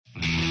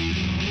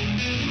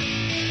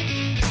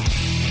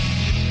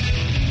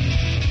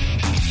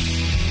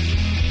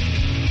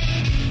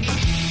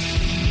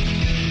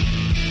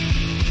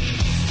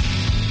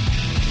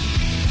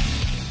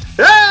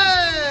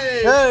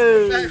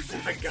Hey!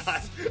 Oh my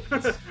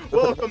God.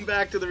 Welcome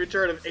back to the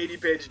return of 80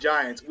 Page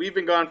Giants. We've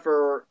been gone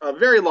for a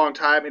very long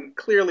time and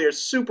clearly are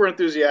super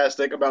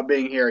enthusiastic about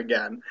being here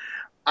again.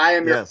 I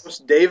am your Yes,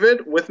 host,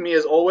 David. With me,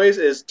 as always,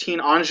 is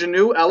teen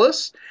ingenue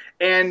Ellis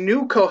and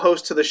new co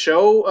host to the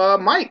show,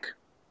 Mike.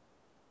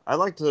 I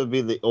like to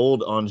be the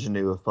old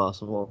ingenue if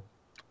possible.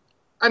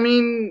 I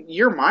mean,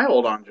 you're my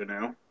old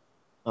ingenue.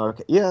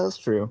 Okay, yeah, that's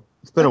true.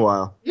 It's been a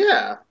while.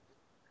 Yeah,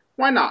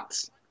 why not?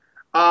 Sure.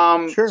 I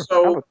have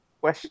So, a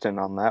question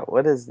on that.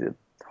 What is the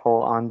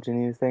whole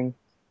ingenue thing?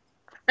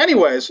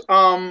 anyways,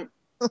 Fuck.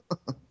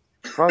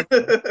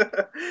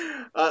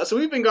 so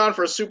we've been gone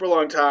for a super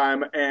long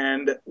time,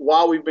 and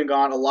while we've been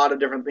gone, a lot of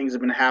different things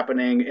have been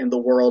happening in the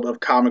world of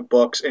comic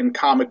books and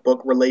comic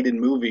book related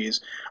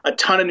movies. A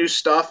ton of new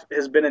stuff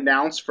has been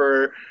announced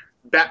for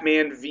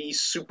Batman v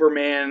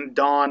Superman: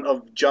 Dawn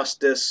of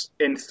Justice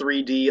in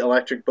 3D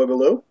Electric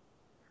Boogaloo.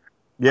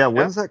 Yeah, Yeah.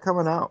 when's that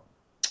coming out?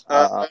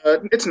 Uh, Uh,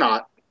 it's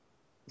not.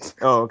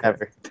 Oh, okay.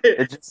 Ever.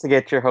 It's just to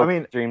get your I hopes mean,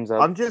 and dreams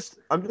up. I'm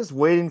just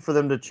waiting for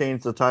them to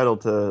change the title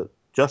to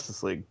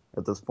Justice League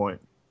at this point.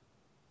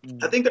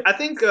 I think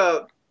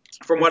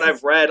from what It's I've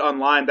just, read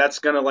online, that's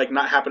gonna like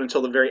not happen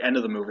until the very end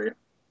of the movie.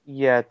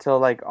 yeah, till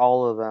like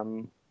all of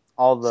them,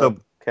 all the So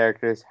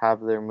characters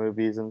have their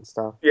movies and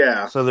stuff.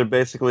 Yeah. so they're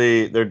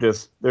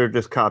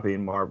just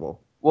copying Marvel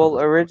at Well,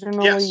 this point. Yes.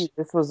 originally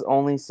this was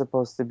only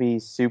supposed to be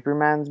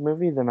Superman's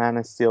movie, The Man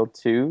of Steel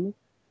 2,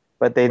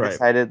 but they Right.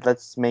 decided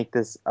let's make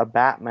this a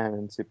Batman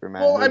and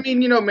Superman Well, I movie.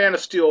 mean, Man of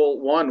Steel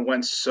 1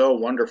 went so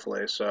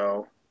wonderfully,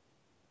 so.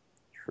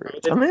 True.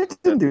 I mean, it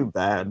didn't do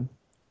bad.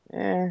 Eh,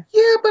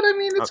 Yeah, but I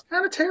mean, I- it's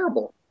kind of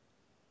terrible.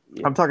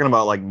 yeah. I'm talking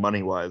about like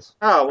money wise.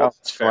 Oh, well,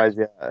 that's fair.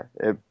 Otherwise, yeah,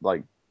 it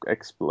like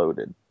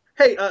exploded.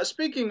 Hey,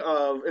 speaking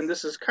of, and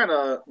this is kind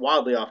of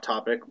wildly off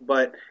topic,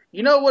 but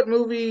you know what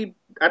movie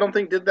I don't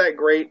think did that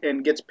great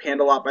and gets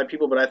panned a lot by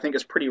people, but I think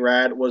is pretty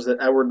rad was the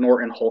Edward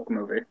Norton Hulk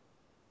movie.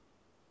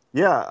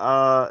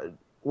 Yeah,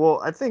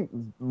 well, I think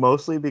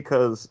mostly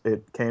because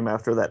it came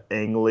after that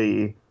Ang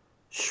Lee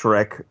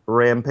Shrek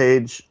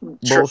Rampage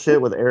Sure.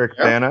 bullshit with Eric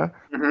Yeah. Bana.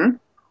 hmm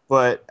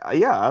But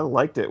yeah, I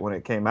liked it when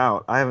it came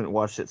out. I haven't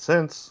watched it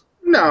since,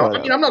 No, but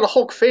I mean, I'm not a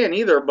Hulk fan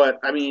either, but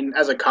I mean,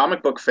 as a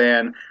comic book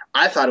fan,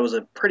 I thought it was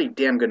a pretty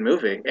damn good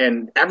movie,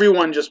 and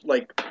everyone just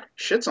like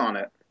shits on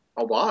it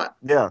a lot.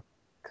 yeah,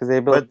 Because they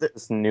built but th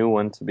this new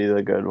one to be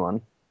the good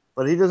one.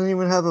 but he doesn't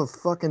even have a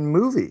fucking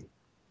movie.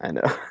 I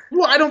know.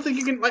 Well, I don't think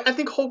you can. Like, I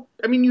think Hulk.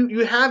 I mean,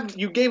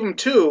 you gave him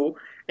two,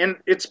 and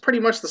it's pretty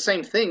much the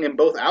same thing in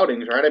both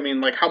outings, right? I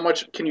mean, like, how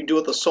much can you do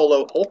with a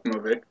solo Hulk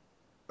movie?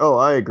 Oh,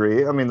 I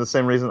agree. I mean, the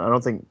same reason I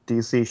don't think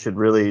DC should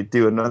really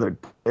do another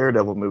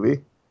Daredevil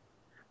movie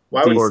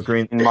Why would or DC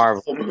Green. and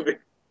Marvel. Marvel movie?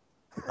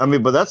 I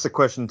mean, but that's the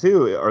question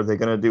too. Are they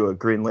going to do a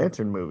Green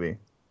Lantern movie?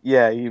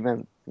 Yeah, you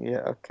meant. Yeah,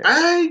 okay.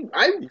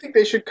 I think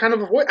they should kind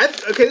of avoid.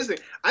 Okay, this thing.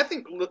 I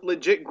think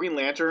legit Green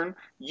Lantern.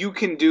 You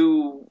can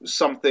do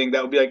something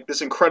that would be like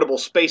this incredible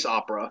space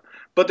opera,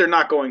 but they're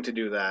not going to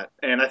do that.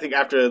 And I think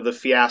after the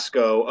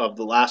fiasco of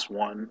the last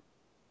one,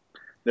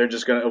 they're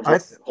just going to I avoid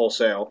th- it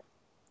wholesale.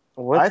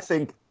 I What's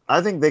think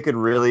I think they could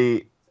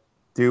really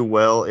do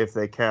well if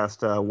they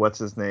cast what's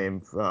his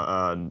name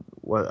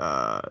what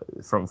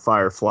from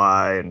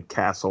Firefly and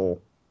Castle.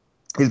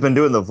 He's been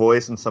doing the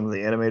voice in some of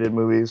the animated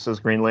movies as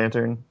Green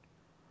Lantern.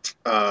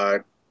 Uh,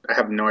 I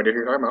have no idea who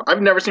you're talking about.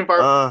 I've never seen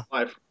Firefly Uh,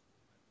 live.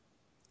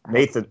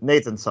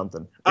 Nathan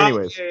something. Oh,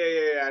 Anyways,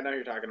 yeah. I know who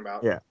you're talking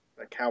about. yeah,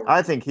 That coward.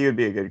 I think he would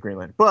be a good Green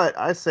Lantern. But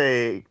I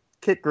say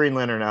kick Green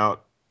Lantern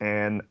out,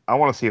 and I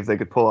want to see if they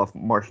could pull off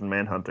Martian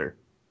Manhunter.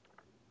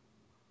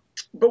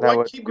 But that why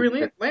would keep be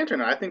good.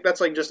 Lantern? I think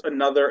that's like just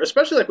another,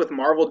 especially like with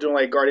Marvel doing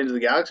like Guardians of the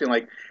Galaxy and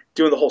like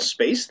doing the whole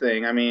space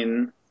thing. I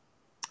mean,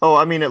 Oh,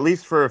 I mean, at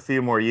least for a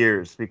few more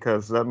years,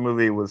 because that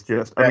movie was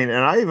just. I that, mean,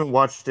 and I even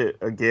watched it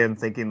again,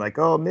 thinking like,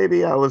 oh,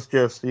 maybe I was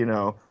just,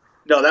 no,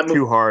 that movie.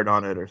 too hard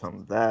on it or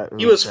something. That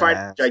He was was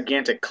fighting bad. a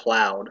gigantic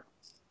cloud,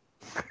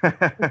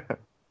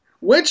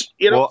 which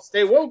Well,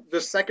 stay woke.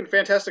 The second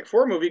Fantastic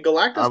Four movie,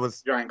 Galactus, I was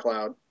was, a giant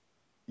cloud.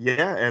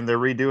 yeah, and they're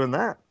redoing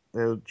that.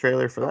 The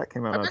trailer for So that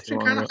came out I'm not too actually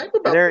long kind of ago. hype It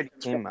about the already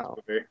came Transformers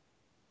out. movie.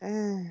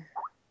 Eh,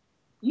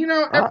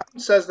 Ah, Everyone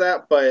says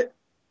that, but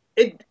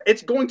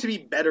it's going to be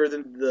better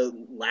than the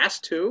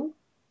last two.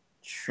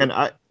 true.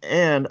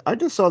 and I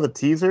just saw the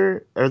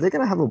teaser. Are they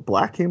gonna have a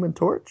black Human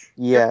Torch?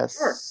 Yeah,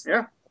 sure. Yes.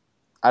 Yeah.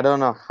 I don't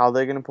know how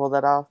they're gonna pull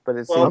that off, but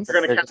it Well, I'm seems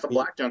they're like going to they're cast a gonna be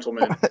black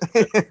gentleman,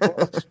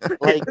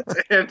 like.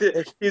 and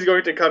If, he's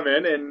going to come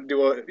in and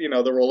do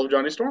the role of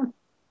Johnny Storm.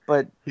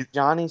 but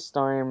Johnny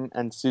Storm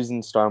and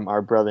Susan Storm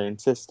are brother and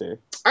sister.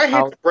 I hate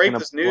How are to they break gonna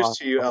this pull news off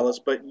to you, the Ellis,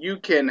 whole? but you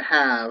can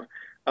have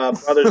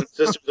brothers and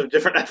sisters of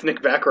different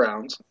ethnic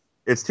backgrounds.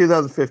 It's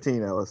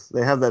 2015, Ellis.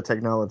 They have that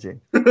technology.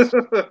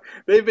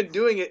 They've been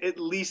doing it at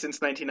least since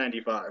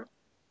 1995.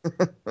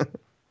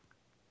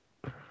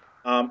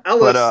 But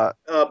Ellis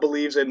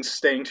believes in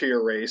staying to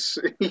your race.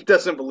 He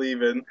doesn't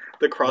believe in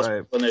the cross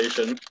right.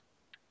 pollination.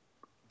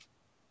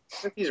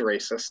 He's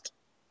racist.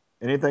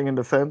 Anything in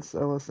defense,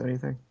 Ellis?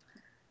 Anything?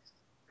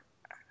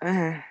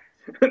 Eh,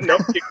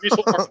 Nope, Degrees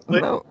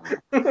wholeheartedly. No,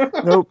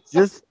 nope,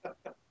 just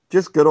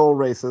good old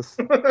racist.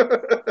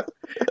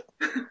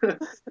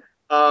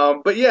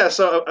 But yeah,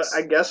 so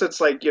I guess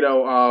it's like,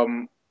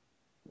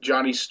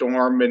 Johnny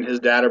Storm and his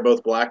dad are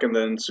both black, and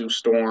then Sue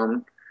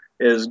Storm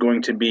is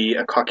going to be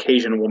a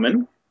Caucasian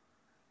woman.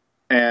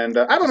 And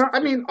I don't know. I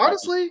mean,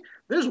 honestly,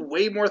 there's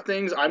way more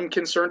things I'm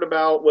concerned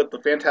about with the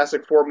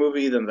Fantastic Four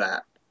movie than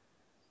that.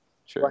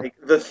 Sure. Like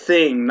the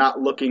Thing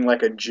not looking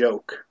like a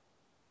joke.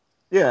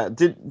 Yeah,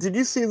 did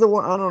you see the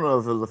one? I don't know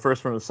if it was the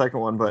first one or the second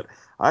one, but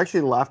I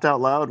actually laughed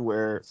out loud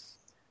where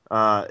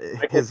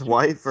his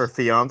wife or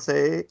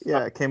fiance,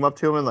 came up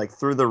to him and like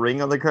threw the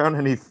ring on the ground,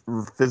 and he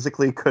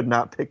physically could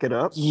not pick it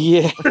up.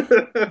 Yeah.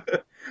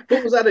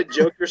 But was that a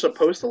joke you're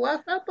supposed to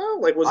laugh at though?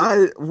 Like, was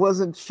it? I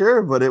wasn't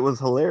sure, but it was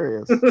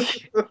hilarious.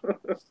 Well,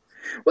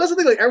 that's the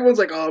thing. Like, everyone's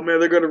like, "Oh man,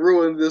 they're going to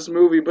ruin this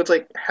movie," but it's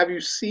like, have you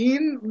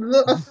seen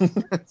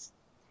the?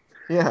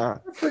 Yeah,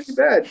 That's pretty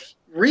bad.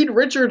 Reed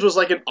Richards was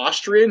like an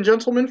Austrian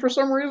gentleman for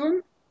some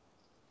reason.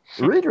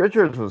 Reed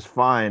Richards was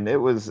fine. It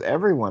was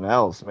everyone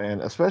else,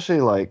 man, especially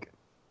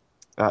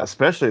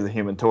the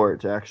Human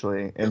Torch,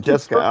 actually, and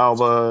Jessica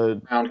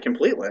Alba. Found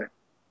completely.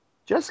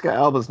 Jessica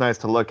Alba's nice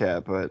to look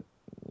at, but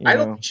I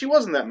don't think she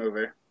was in that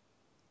movie.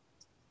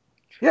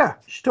 Yeah,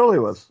 she totally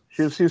was.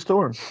 She was Sue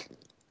Storm.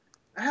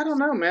 I don't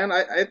know, man.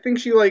 I think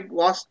she like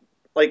lost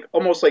like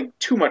almost like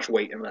too much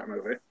weight in that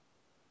movie.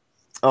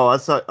 Oh, I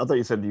thought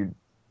you said you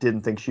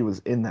didn't think she was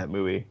in that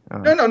movie.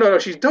 No.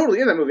 She's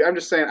totally in that movie. I'm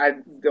just saying I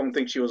don't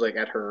think she was like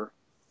at her,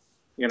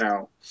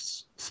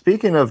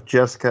 Speaking of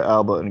Jessica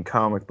Alba in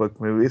comic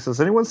book movies, has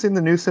anyone seen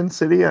the new Sin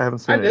City? I haven't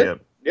seen it yet.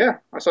 Yeah,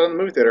 I saw it in the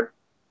movie theater.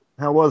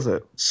 How was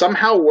it?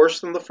 Somehow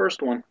worse than the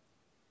first one.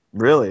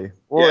 Really?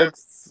 Well, Yeah.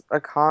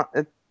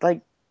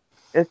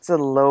 it's a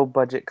low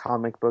budget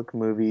comic book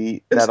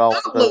movie It's that not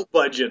also low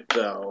budget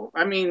though.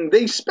 I mean,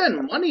 they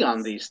spend money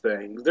on these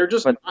things. They're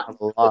just but not.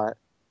 not a lot.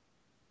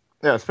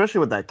 Yeah, especially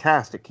with that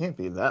cast, it can't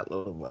be that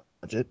low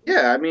budget.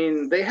 Yeah, I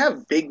mean, they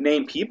have big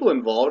name people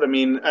involved. I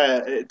mean,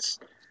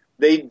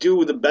 they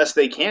do the best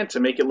they can to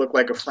make it look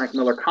like a Frank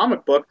Miller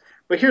comic book.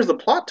 But here's the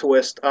plot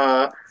twist: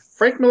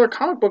 Frank Miller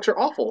comic books are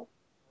awful.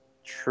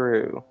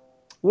 True.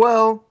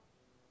 Well,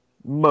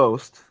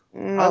 most.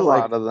 A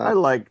lot of them.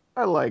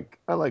 I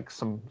like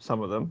some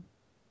of them.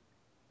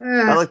 Eh,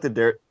 I like the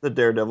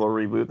Daredevil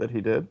reboot that he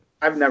did.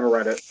 I've never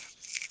read it.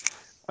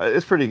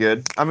 It's pretty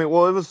good. I mean,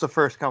 well, it was the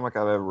first comic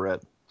I've ever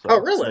read. So Oh,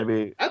 really?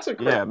 Maybe That's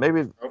a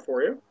maybe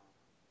for you.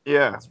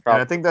 yeah. That's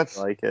And I think that's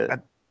like it.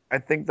 I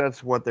think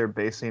that's what they're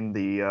basing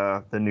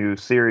the new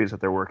series that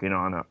they're working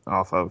on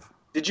off of.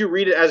 Did you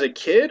read it as a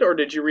kid, or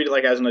did you read it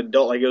like as an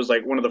adult? Like it was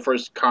like one of the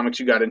first comics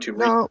you got into.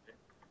 No.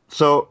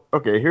 So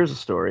okay, here's a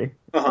story.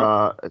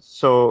 Uh-huh.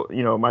 So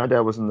my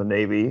dad was in the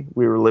Navy.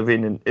 We were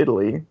living in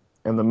Italy,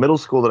 and the middle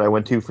school that I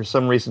went to, for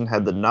some reason,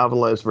 had the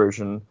novelized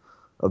version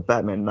of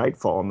Batman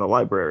Nightfall in the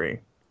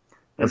library.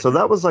 And so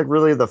that was like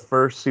really the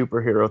first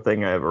superhero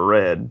thing I ever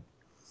read.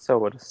 So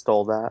would have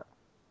stole that.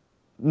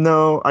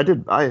 No, I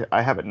did.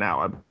 I have it now.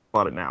 I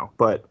bought it now.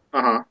 But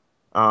Uh-huh.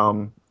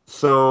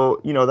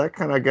 so that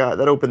kind of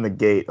that opened the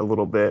gate a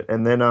little bit,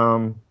 and then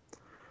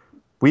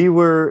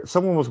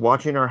someone was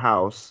watching our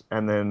house,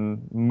 and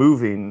then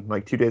moving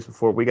like 2 days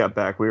before we got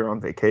back. We were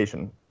on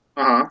vacation.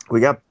 Uh-huh. We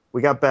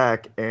got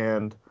back,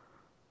 and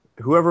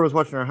whoever was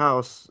watching our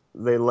house,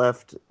 they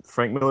left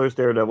Frank Miller's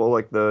Daredevil,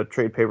 like the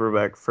trade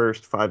paperback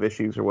first 5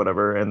 issues or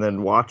whatever, and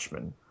then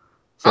Watchmen.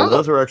 So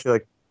those were actually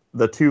like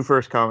the 2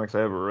 first comics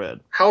I ever read.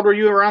 How old were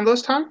you around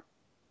this time?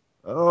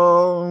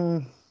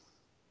 I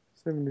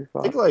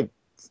 75. think like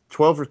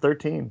 12 or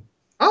 13.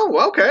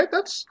 Oh, okay.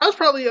 I was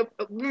probably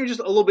maybe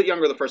just a little bit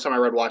younger the first time I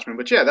read Watchmen,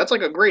 but yeah, that's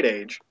like a great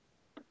age.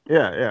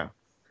 Yeah.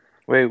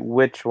 Wait,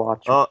 which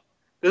Watchmen?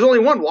 There's only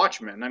one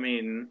Watchman. I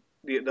mean,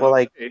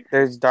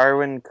 there's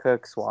Darwin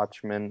Cook's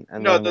Watchmen,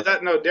 and no, then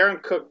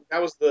Darren Cook.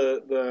 That was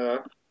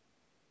the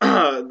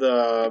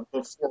the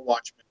before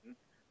Watchmen.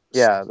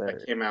 Yeah,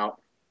 that came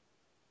out.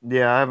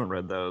 Yeah, I haven't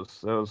read those.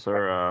 Those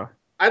are.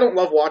 I don't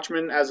love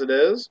Watchmen as it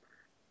is,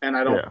 and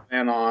I don't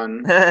plan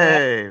on.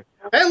 Hey,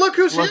 look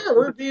who's here!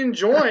 We're being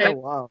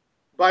joined wow.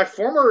 by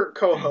former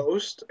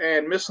co-host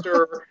and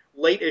Mr.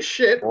 Late as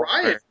Shit,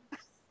 Ryan.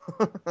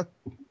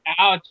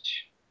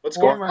 Ouch. What's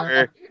going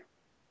on?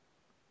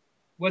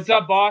 What's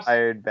up, boss?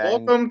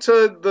 Welcome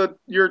to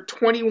your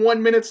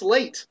 21 minutes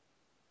late.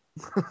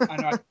 I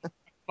know I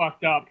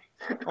fucked up.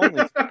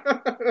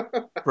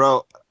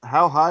 Bro,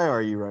 how high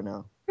are you right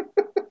now?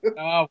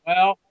 Oh,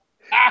 well.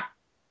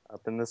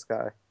 Up in the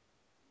sky.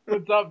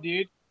 What's up,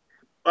 dude?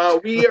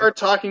 We are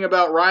talking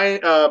about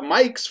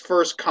Mike's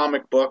first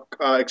comic book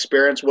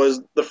experience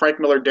was the Frank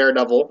Miller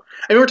Daredevil.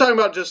 I mean, we're talking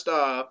about just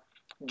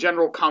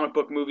general comic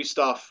book movie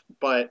stuff,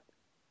 but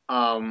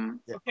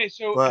okay.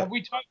 So have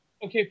we talked?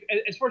 Okay,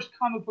 as far as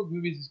comic book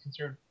movies is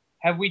concerned,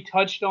 have we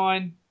touched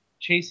on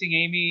Chasing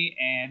Amy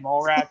and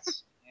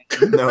Mallrats?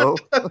 No.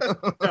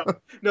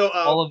 No.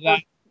 All of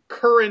that.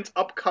 Current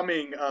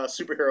upcoming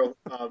superhero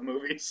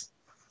movies.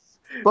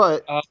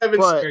 But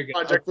Project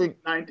I think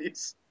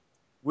 90s.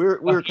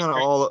 we're kind of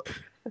all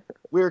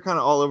we were kind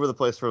of all over the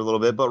place for a little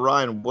bit. But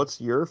Ryan,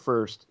 what's your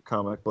first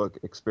comic book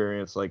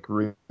experience like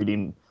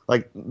reading,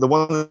 like the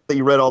one that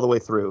you read all the way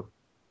through?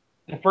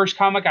 The first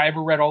comic I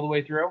ever read all the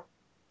way through?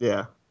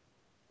 Yeah.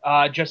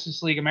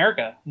 Justice League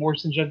America,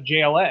 Morrison's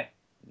JLA.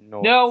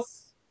 No. No.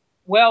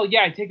 Well,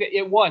 yeah, I take that.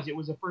 It was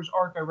the first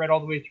arc I read all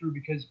the way through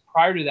because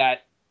prior to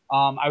that,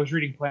 I was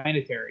reading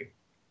Planetary.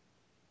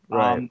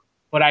 Right.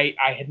 But I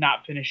had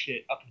not finished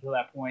it up until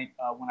that point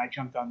when I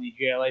jumped on the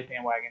JLA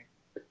bandwagon.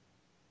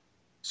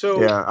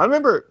 So yeah, I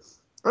remember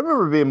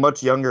being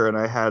much younger and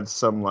I had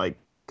some like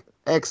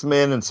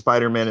X-Men and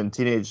Spider-Man and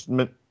Teenage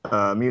Mutant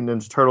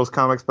Ninja Turtles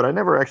comics, but I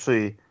never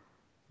actually,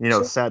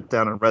 sat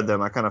down and read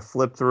them. I kind of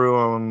flipped through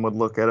them, would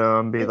look at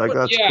them, be like,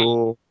 "That's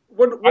cool."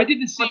 What I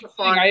did the same thing.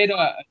 I had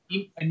a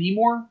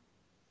Namor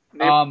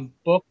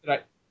book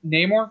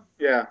Namor.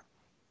 Yeah.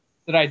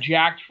 That I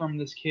jacked from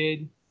this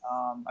kid.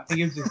 I think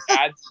it was his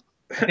dad's.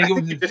 I think it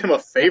was. You did him a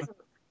favor.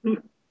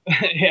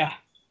 Yeah.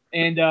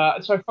 And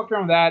so I fucked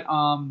around with that.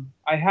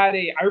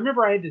 I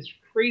remember I had this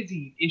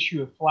crazy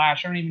issue of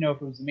Flash. I don't even know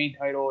if it was the main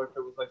title or if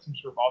it was like some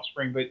sort of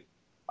offspring, but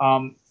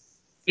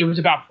it was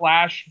about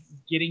Flash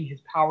getting his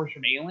powers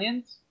from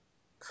aliens.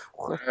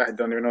 I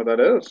don't even know what that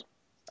is.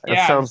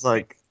 That sounds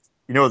like,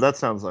 you know what that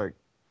sounds like?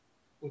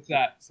 What's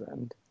that?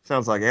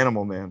 Sounds like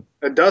Animal Man.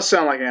 It does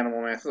sound like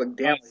Animal Man. It's like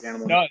damn like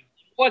Animal Man. No, it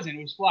wasn't.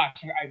 It was Flash.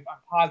 I'm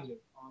positive.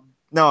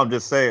 No, I'm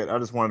just saying. I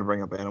just wanted to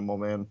bring up Animal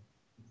Man.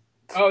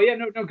 Oh yeah,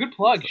 no, good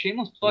plug.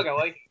 Shameless plug. I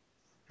like it.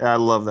 Yeah, I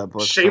love that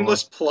book.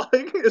 Shameless plug?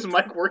 Is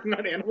Mike working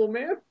on Animal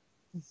Man?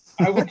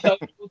 I will tell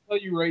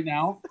you right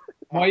now,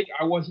 Mike.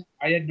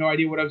 I had no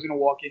idea what I was going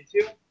to walk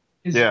into.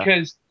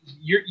 Because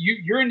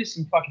you're into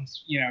some fucking,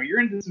 you're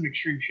into some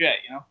extreme shit,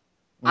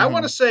 I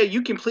want to say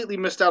you completely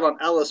missed out on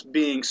Ellis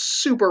being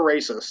super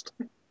racist.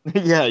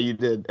 Yeah, you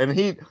did, and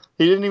he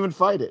didn't even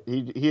fight it.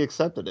 He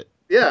accepted it.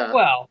 Yeah.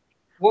 Well.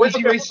 What was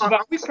he racist about?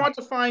 Are we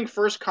quantifying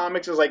first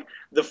comics as like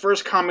the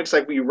first comics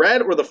like we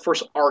read or the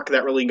first arc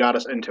that really got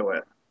us into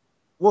it?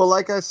 Well,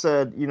 like I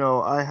said,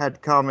 I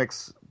had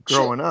comics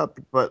growing up,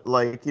 but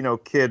like,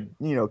 kid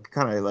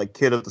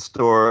at the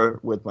store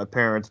with my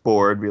parents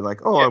bored, be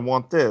like, "Oh, yeah. I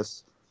want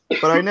this."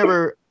 But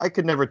I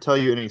could never tell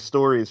you any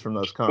stories from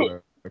those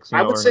comics.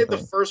 I would say the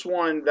first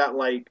one that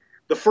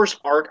the first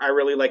arc I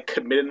really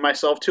committed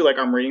myself to,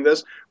 I'm reading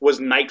this, was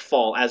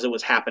Nightfall as it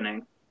was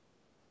happening.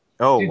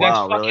 Oh, dude,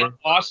 wow, that's really?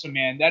 Awesome,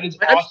 man. That is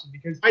awesome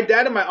because my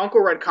dad and my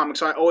uncle read comics,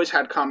 so I always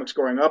had comics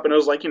growing up, and it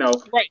was like,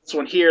 right. This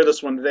one here,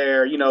 this one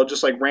there,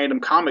 just like random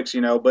comics,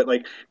 but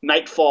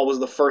Nightfall was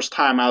the first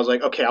time I was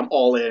like, okay, I'm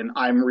all in.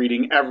 I'm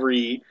reading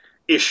every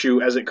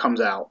issue as it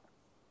comes out.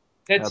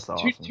 That's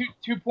awesome.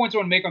 Two points I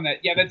want to make on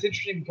that. Yeah, that's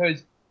interesting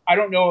because I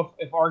don't know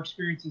if our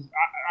experiences.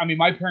 I mean,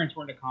 my parents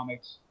weren't into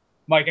comics.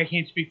 Mike, I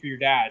can't speak for your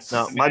dad.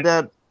 No, my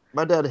dad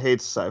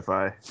hates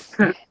sci-fi.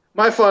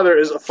 My father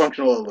is a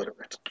functional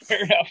illiterate.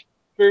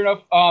 Fair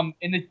enough. And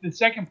the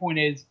second point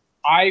is,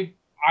 I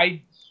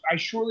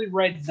surely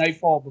read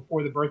Nightfall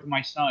before the birth of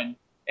my son,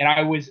 and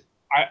I was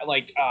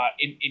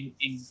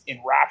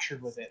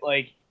enraptured with it.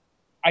 Like,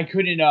 I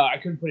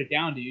couldn't put it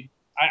down, dude.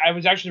 I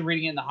was actually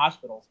reading it in the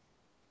hospital.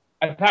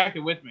 I packed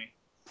it with me.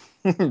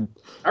 I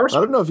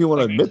don't know if you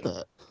want to admit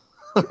that.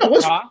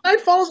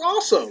 Nightfall is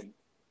awesome.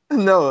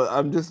 No,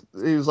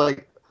 he was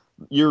like,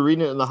 you're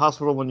reading it in the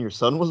hospital when your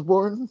son was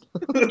born?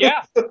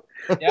 Yeah. Well,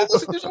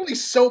 listen, there's only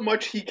so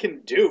much he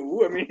can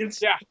do. I mean,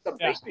 it's a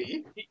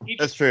baby.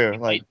 That's true.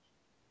 What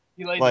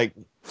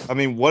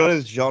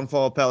is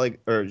Jean-Paul Valley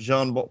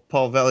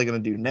going to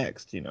do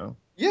next,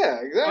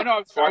 Yeah, exactly. Oh,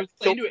 no, I was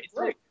into it. It's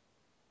like,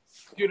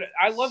 dude,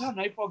 I love how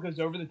Nightfall goes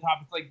over the top.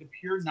 It's like the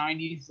pure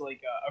 90s,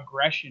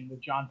 aggression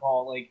with John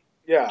Paul,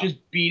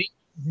 just beating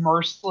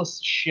merciless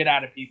shit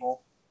out of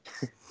people.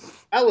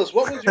 Ellis,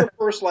 what was your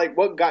first,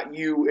 what got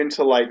you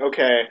into,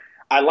 okay,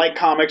 I like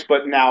comics,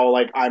 but now,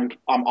 I'm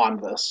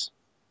on this?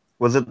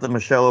 Was it the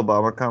Michelle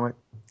Obama comic?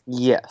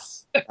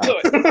 Yes. When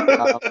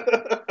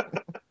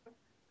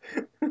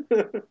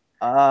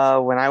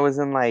I was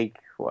in,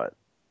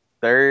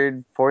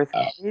 third, fourth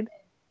grade,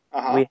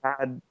 we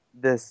had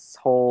this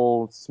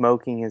whole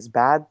smoking is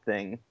bad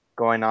thing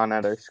going on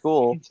at our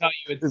school. I can tell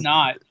you it's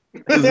not.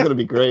 This is going to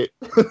be great.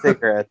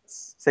 Cigarette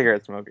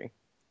smoking.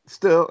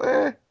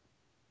 Still,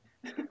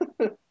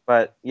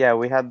 But yeah,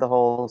 we had the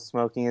whole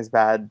smoking is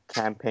bad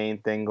campaign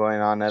thing going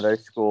on at our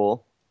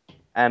school.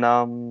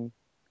 And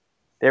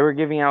they were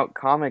giving out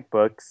comic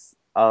books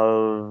it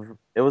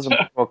was a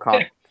Marvel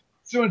comic.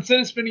 So instead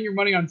of spending your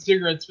money on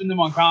cigarettes, spend them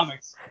on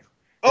comics.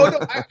 Oh no,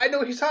 I know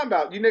what he's talking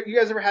about. You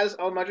guys ever had this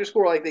elementary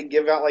school where they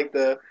give out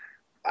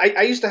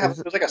I used to have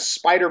it was like a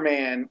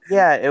Spider-Man.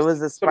 Yeah, it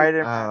was a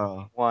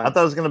Spider-Man one. I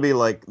thought it was gonna be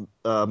like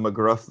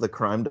McGruff the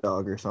Crime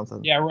Dog or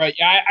something. Yeah, right.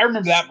 Yeah, I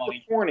remember that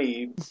money.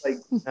 Corny,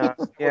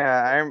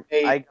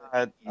 I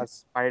got a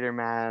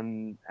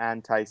Spider-Man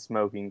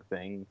anti-smoking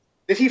thing.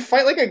 Did he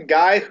fight a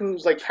guy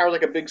who's powers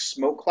a big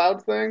smoke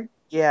cloud thing?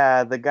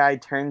 Yeah, the guy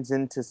turns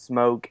into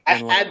smoke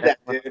and had that,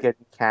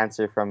 getting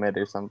cancer from it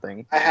or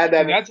something. I had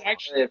that. That's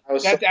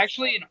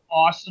actually an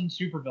awesome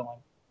supervillain.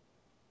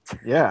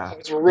 Yeah,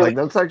 it's really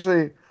that's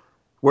actually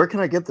Where can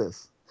I get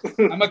this?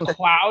 I'm a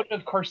cloud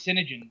of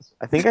carcinogens.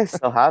 I think I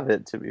still have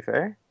it, to be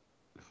fair.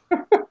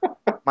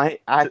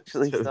 Might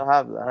actually still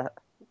have that.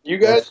 You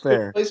guys That's could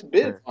fair. place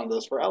bids Fair. on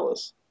this for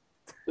Ellis.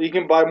 So you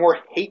can buy more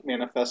hate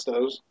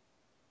manifestos.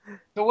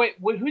 So wait,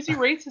 who's he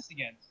racist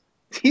against?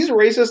 He's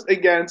racist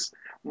against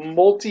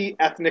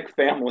multi-ethnic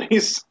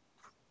families.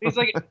 He's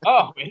like,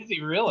 oh, is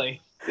he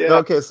really? Yeah.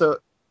 Okay, so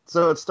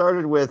it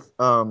started with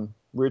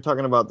we were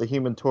talking about the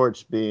Human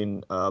Torch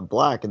being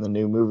black in the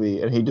new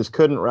movie, and he just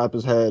couldn't wrap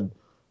his head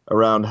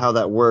around how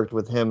that worked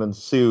with him and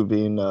Sue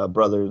being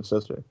brother and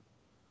sister.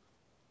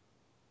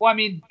 Well, I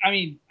mean,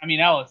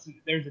 Ellis.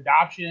 There's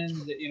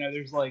adoptions.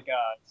 There's like,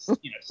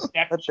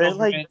 step But they're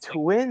children. like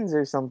twins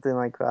or something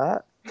like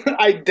that.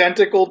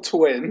 Identical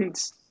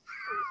twins.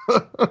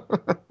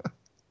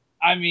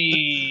 I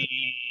mean,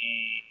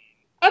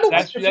 I don't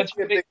That's- think that's it's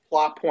a big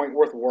plot point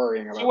worth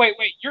worrying about.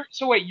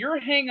 so wait. Your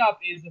hang up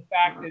is the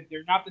fact that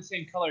they're not the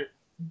same color.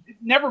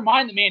 Never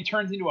mind, the man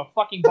turns into a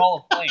fucking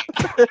ball of flame.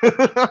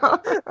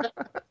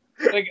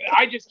 Like,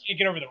 I just can't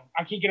get over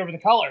the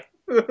color.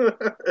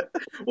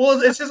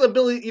 Well, it's his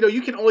ability.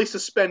 You can only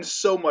suspend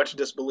so much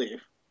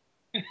disbelief.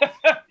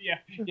 Yeah.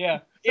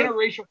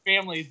 Interracial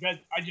families, I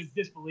just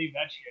disbelieve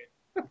that shit.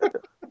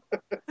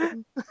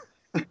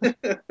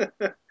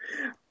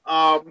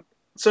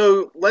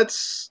 So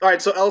let's. All right.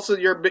 So Elsa,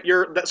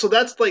 so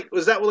that's like,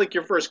 was that like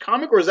your first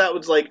comic, or is that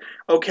was like,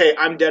 okay,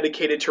 I'm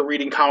dedicated to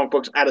reading comic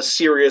books at a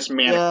serious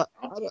manner?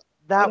 Yeah,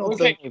 That don't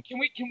was Okay, think- can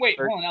we wait?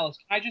 Hold on, Ellis.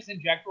 Can I just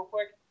inject real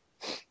quick?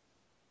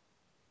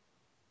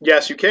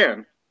 Yes, you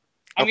can.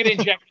 I'm gonna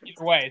inject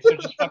either way, so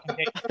just fucking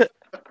take it.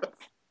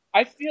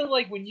 I feel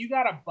like when you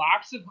got a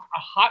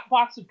hot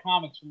box of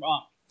comics from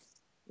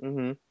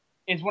Mm-hmm.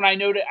 is when I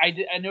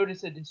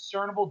noticed a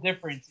discernible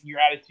difference in your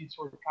attitude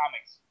toward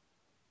comics.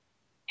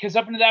 Because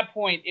up until that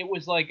point, it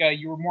was like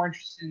you were more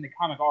interested in the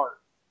comic art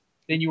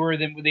than you were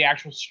with the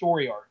actual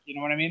story art. You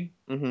know what I mean?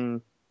 Mm-hmm.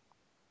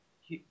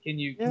 Can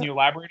you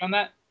elaborate on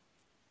that?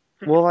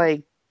 Well,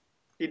 like,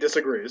 He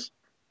disagrees.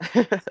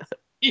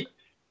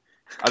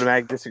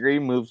 automatic disagree.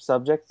 Move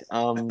subject.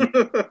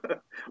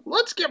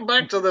 Let's get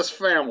back to this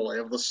family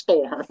of the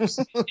Storms.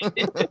 I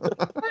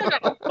got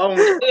a bone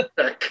to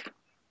pick.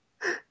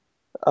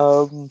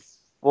 Well,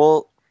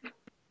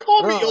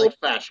 Call me No, like-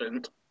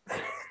 old-fashioned.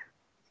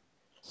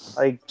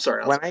 like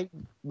Sorry, when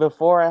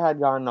before I had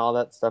gotten all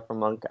that stuff from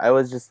Monk, I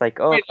was just like,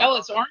 oh, Wait,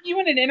 Ellis, aren't you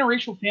in an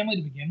interracial family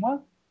to begin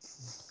with?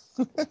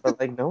 but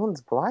like no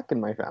one's black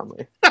in my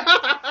family.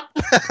 Not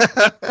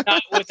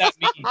what that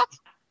means.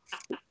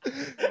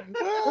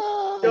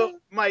 Yo,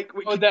 Mike,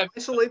 Oh, can that- you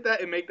isolate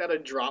that and make that a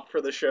drop for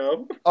the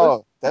show?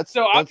 Oh, that's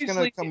So that's gonna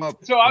obviously, come up.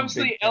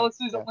 obviously, big time.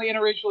 Ellis's Yeah. only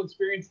interracial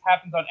experience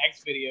happens on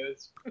X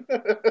videos.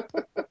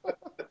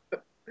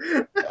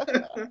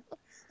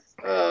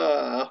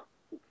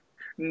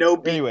 No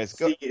B Anyways,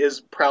 go.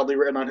 is proudly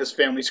written on his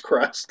family's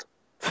crest.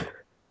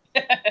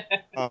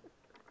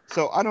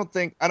 So I don't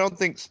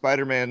think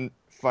Spider-Man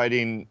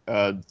fighting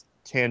a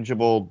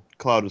tangible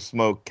cloud of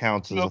smoke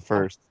counts as a Nope.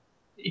 first.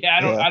 Yeah,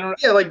 I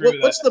don't. Yeah, like agree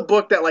with what's that. the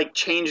book that like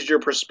changed your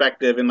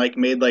perspective and like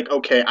made like,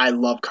 okay, I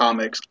love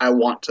comics. I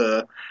want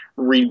to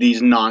read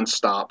these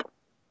nonstop.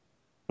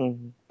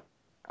 Mhm.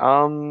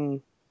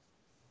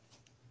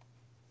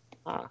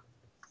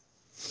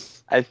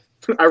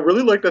 I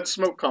really like that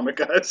smoke comic,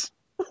 guys.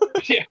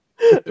 Yeah.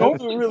 Don't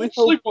Don't really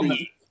sleep help on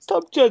me.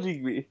 Stop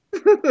judging me.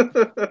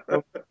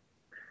 I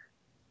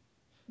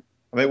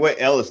mean, wait,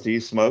 Ellis, do you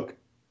smoke?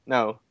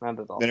 No, not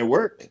at all. Then it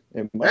worked.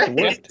 It must have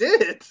Hey, worked. it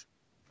did.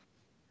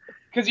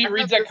 Because he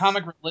reads that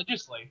comic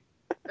religiously.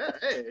 Yeah,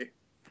 hey,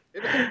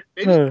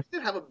 maybe it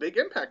did have a big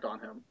impact on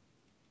him.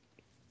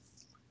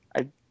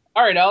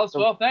 All right, Ellis.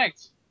 Well,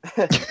 thanks.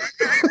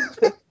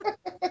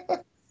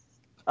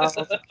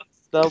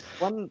 The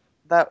one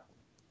that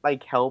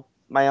like helped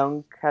my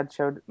uncle had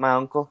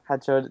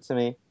showed it to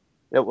me.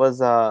 It was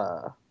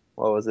what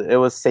was it? It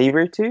was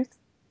Sabretooth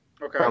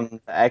Okay. from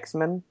the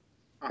X-Men.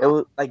 It Uh-huh.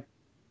 was like,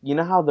 you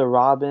know how the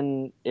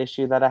Robin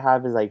issue that I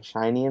have is like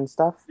shiny and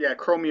stuff? Yeah,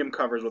 chromium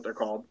covers what they're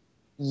called.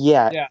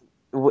 Yeah. Yeah.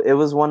 It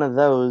was one of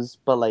those,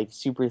 but like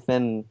super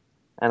thin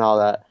and all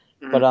that.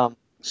 Mhm. But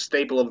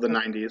Staple of the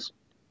 '90s.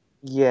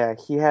 yeah,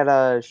 he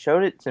had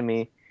showed it to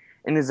me,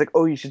 and he's like,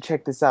 "Oh, you should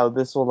check this out.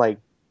 This will like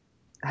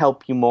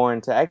help you more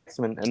into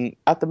X-Men." And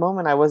at the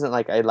moment, I wasn't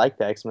like I liked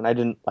the X-Men. I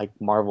didn't like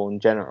Marvel in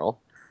general.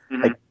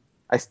 Mhm. Like,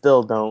 I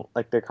still don't.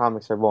 Like, their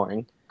comics are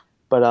boring.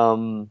 But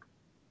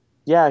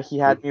yeah, he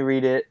had me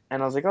read it,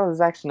 and I was like, "Oh, this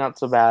is actually not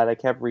so bad." I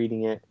kept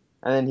reading it,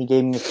 and then he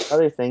gave me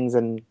other things,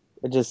 and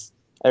it just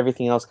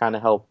everything else kind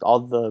of helped. All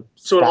the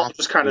So it all stats-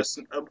 just kind of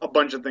a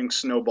bunch of things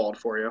snowballed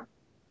for you.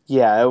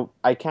 yeah,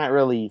 I can't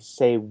really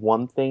say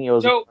one thing. It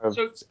was So- more of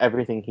so-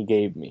 everything he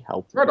gave me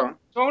helped. Right me. on.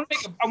 So I want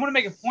to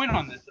make a point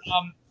on this.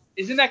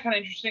 Isn't that kind of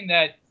interesting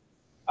that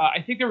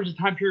I think there was a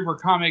time period where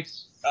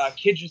comics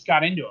kids just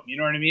got into them. You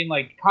know what I mean?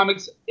 Like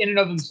comics in and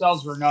of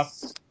themselves were enough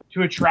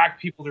to attract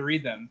people to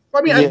read them.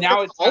 Well, I mean, Yeah. I think Now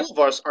that's it's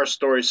all of our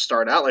stories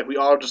start out like we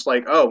all just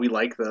like, oh, we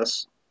like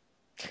this.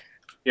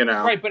 You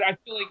know. Right, but I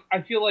feel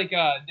like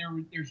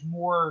there's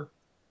more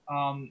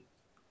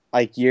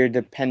like you're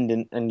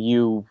dependent and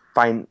you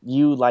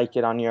like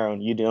it on your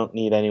own. You don't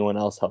need anyone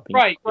else helping.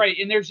 Right.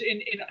 And there's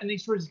in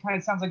these stories, it kind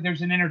of sounds like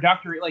there's an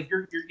introductory. Like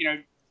you're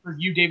for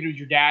you, David, it was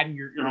your dad and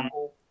your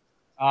uncle.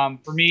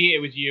 For me, it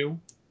was you.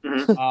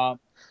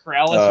 For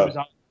Ellis, it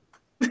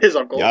was his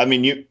uncle. Yeah, I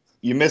mean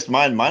you missed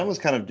mine. Mine was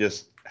kind of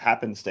just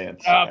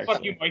happenstance.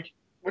 Fuck you, Mike.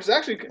 Which is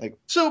actually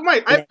so.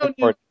 Mike, I've known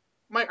you.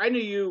 Mike, I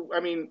knew you. I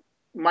mean,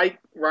 Mike,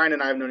 Ryan,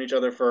 and I have known each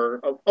other for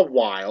a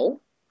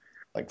while.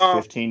 Like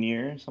 15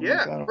 years.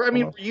 Yeah. Like I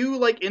mean, were you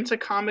like into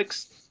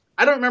comics?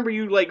 I don't remember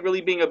you like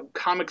really being a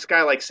comics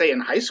guy. Like say in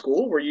high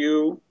school, were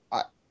you?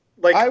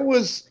 I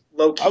was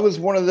low-key. I was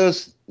one of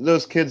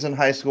those kids in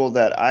high school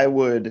that I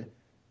would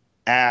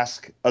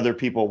ask other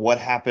people what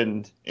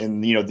happened in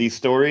these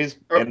stories,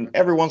 and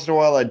every once in a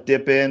while I'd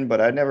dip in,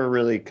 but I never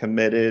really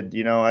committed.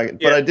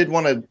 But I did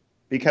want to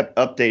be kept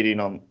updated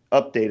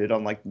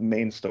on like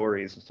main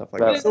stories and stuff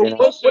like that. So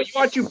what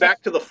brought you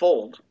back to the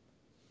fold?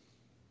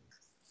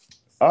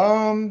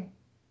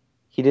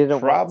 He didn't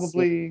probably want to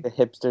see the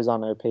hipsters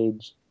on our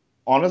page.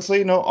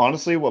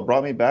 Honestly, what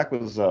brought me back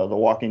was The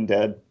Walking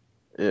Dead.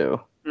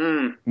 Ew.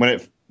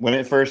 When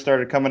it first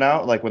started coming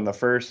out, like when the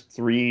first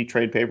 3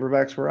 trade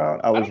paperbacks were out,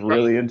 I was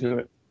really into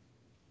it.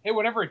 Hey,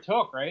 whatever it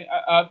took, right?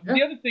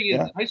 The other thing is,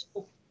 in high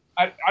school,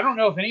 I don't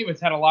know if any of us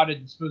had a lot of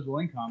disposable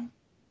income.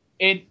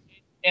 And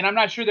I'm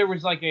not sure there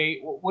was like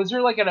was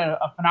there like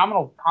a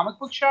phenomenal comic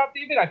book shop,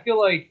 David? I feel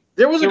like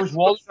there was a comic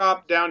book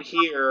shop down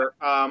here.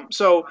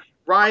 So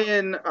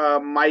Ryan,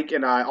 Mike,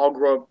 and I all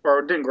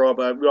didn't grow up,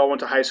 but we all went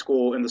to high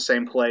school in the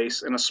same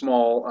place in a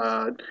small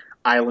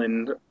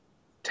island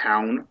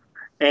town.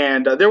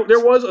 And there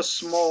was a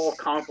small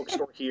comic book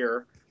store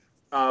here.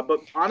 But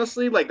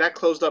honestly, like that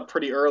closed up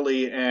pretty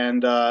early,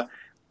 and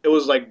it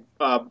was like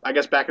I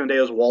guess back in the day,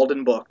 it was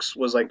Walden Books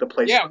was like the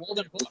place. Yeah,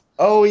 Walden Books.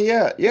 Oh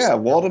yeah.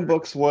 Walden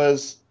Books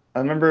was. I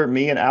remember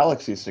me and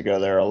Alex used to go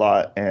there a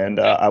lot, and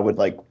I would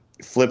like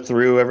flip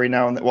through every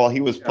now and then while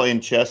he was playing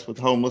chess with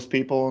homeless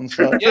people and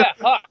stuff. Yeah,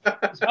 Huck.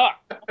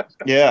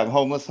 Yeah,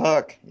 homeless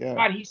Huck. Yeah.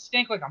 God, he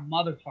stank like a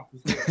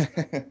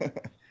motherfucker.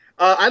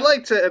 I'd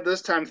like to at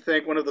this time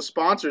thank one of the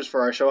sponsors for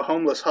our show,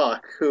 Homeless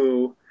Huck,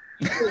 who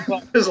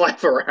his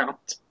life around.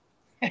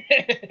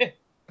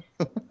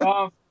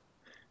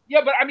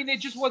 Yeah, but I mean, it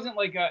just wasn't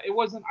like it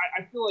wasn't.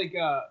 I feel like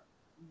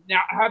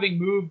now having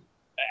moved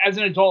as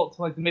an adult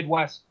to like the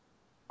Midwest,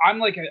 I'm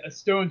like a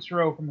stone's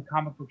throw from a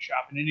comic book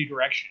shop in any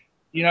direction.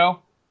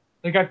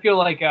 Like I feel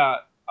like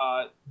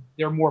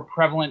they're more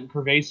prevalent and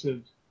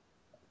pervasive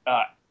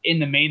in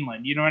the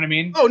mainland. You know what I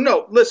mean? Oh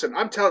no! Listen,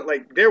 I'm telling.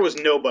 Like there was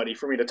nobody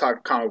for me to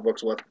talk comic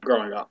books with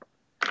growing up.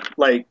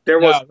 Like there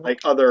was like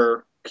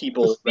other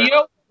people.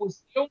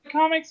 Was Theo in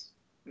comics?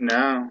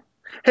 No.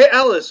 Hey,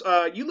 Ellis,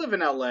 you live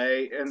in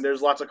LA, and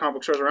there's lots of comic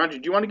book stores around you.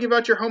 Do you want to give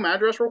out your home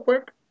address real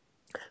quick?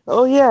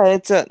 Oh yeah,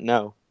 it's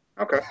no.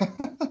 Okay.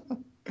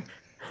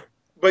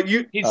 But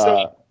you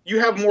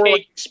have more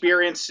like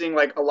experiencing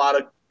like a lot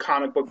of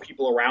comic book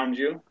people around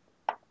you.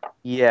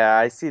 Yeah,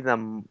 I see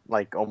them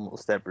like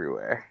almost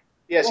everywhere.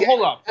 Yes. Well,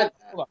 hold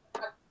up.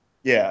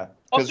 Yeah,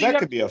 because that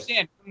could be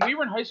when we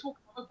were in high school,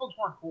 comic books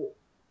weren't cool.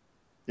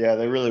 Yeah,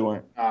 they really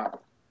weren't. I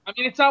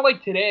mean, it's not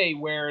like today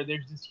where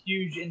there's this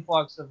huge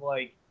influx of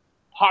like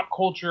pop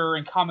culture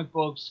and comic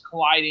books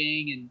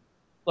colliding and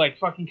like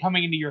fucking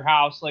coming into your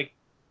house. Like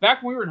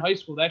back when we were in high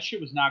school, that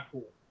shit was not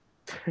cool.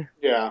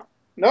 Yeah.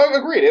 No,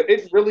 agreed.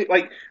 It really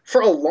like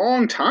for a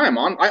long time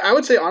I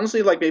would say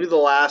honestly like maybe the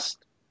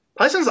last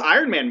probably since the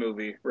Iron Man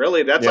movie.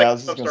 Really, that's like I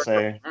was just gonna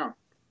say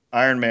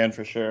Iron Man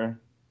for sure.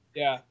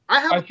 Yeah,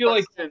 I feel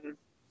like, but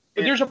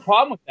there's a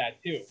problem with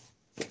that too.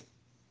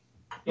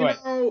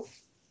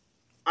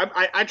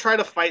 I try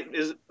to fight.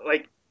 Is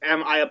like,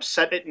 am I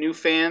upset at new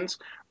fans,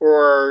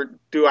 or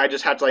do I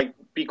just have to like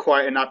be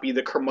quiet and not be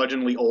the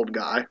curmudgeonly old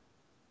guy?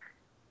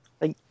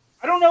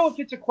 I don't know if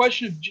it's a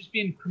question of just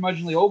being a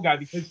curmudgeonly old guy,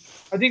 because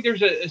I think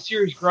there's a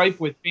serious gripe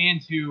with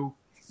fans who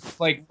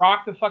like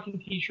rock the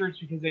fucking t-shirts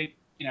because they,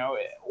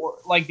 or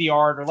like the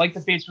art or like the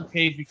Facebook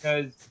page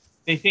because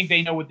they think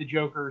they know what the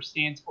Joker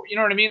stands for. You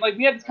know what I mean? Like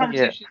we had this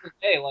conversation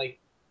today. Like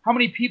how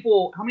many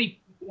people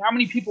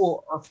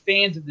are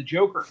fans of the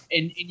Joker,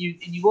 and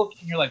you look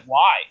and you're like,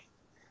 why?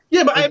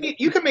 Yeah, but I mean,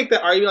 you can make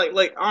that argument.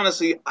 Like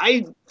honestly,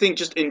 I think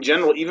just in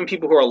general, even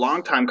people who are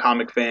longtime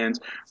comic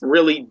fans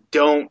really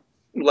don't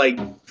like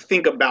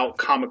think about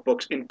comic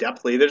books in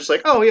depthly. They're just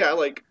like, oh yeah,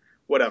 like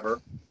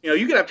whatever.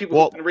 You could have people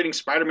who've been reading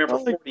Spider-Man for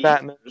 40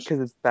 Batman, years because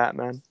it's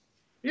Batman.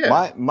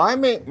 Yeah. My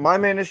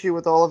main issue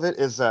with all of it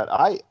is that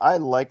I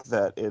like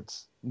that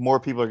it's more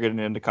people are getting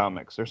into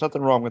comics. There's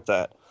nothing wrong with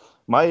that.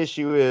 My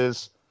issue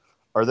is,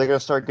 are they going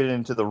to start getting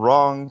into the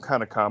wrong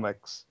kind of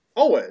comics?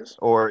 Always.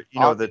 Or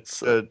the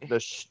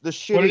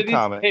shitty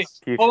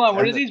comics. Hey, hold on.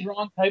 What are these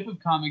wrong type of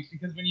comics?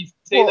 Because when you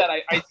say that,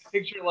 I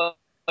picture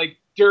like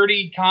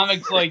dirty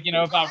comics, like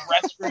about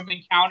restroom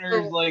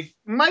encounters. Like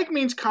Mike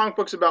means comic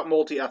books about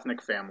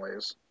multi-ethnic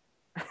families.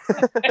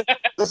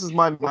 This is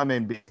my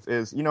main beef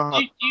is how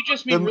you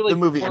just mean the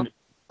movie.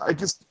 I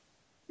just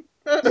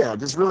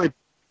just really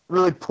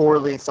really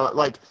poorly thought.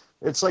 Like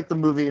It's like the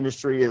movie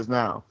industry is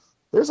now.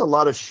 There's a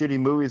lot of shitty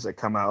movies that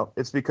come out.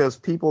 It's because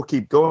people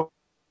keep going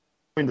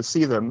to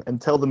see them and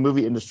tell the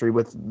movie industry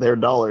with their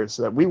dollars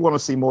that we want to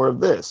see more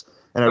of this.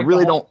 And I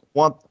really don't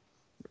want...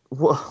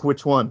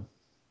 Which one?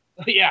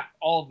 Yeah,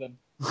 all of them.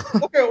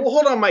 Okay, well,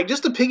 hold on, Mike.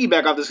 Just to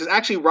piggyback off this, because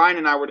actually Ryan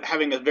and I were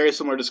having a very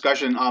similar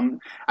discussion,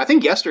 I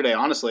think yesterday,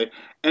 honestly.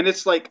 And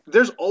it's like,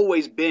 there's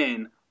always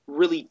been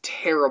really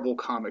terrible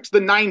comics.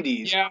 The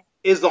 90s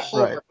is the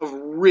hallmark of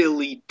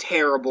really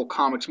terrible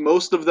comics.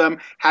 Most of them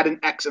had an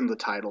X in the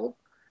title.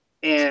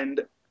 And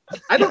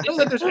I don't know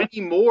that there's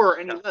any more,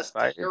 any less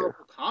terrible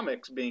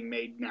comics being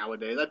made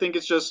nowadays. I think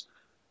it's just,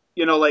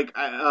 like,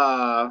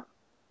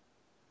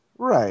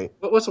 right.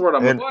 What's the word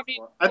I'm looking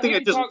for? I think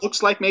it just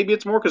looks like maybe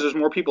it's more because there's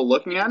more people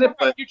looking at it.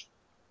 But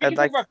I'd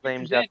like to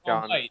blame Jeff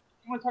Johns. You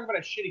want to talk about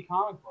a shitty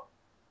comic book?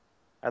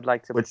 I'd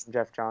like to blame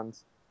Jeff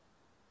Johns.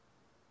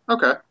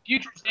 Okay.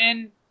 Futures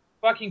In,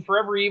 fucking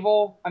Forever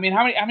Evil. I mean,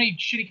 how many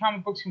shitty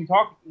comic books can we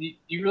talk? Do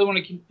you really want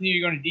to continue to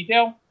go into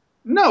detail?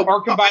 No,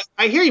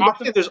 I hear you,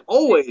 but there's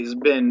always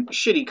been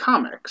shitty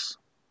comics.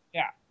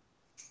 Yeah.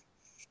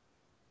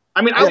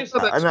 I mean, I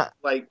thought that,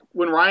 like,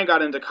 when Ryan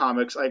got into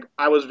comics, like,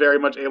 I was very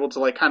much able to,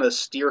 like, kind of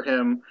steer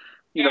him,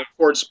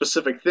 towards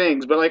specific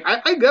things. But, like,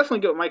 I definitely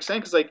get what Mike's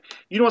saying, because, like,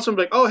 you don't want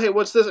someone to be like, oh, hey,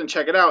 what's this? And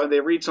check it out, and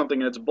they read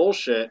something and it's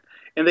bullshit.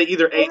 And they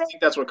either, A,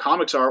 think that's what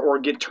comics are, or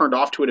get turned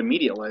off to it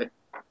immediately.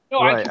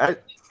 No, right.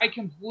 I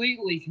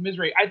completely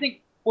commiserate. I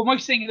think what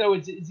Mike's saying, though,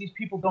 is these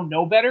people don't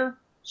know better,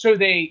 so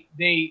they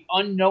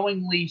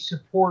unknowingly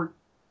support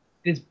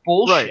this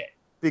bullshit. Right.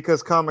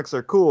 Because comics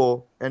are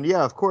cool, and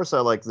yeah, of course I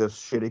like this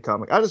shitty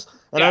comic. I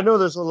know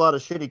there's a lot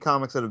of shitty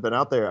comics that have been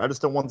out there. I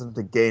just don't want them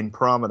to gain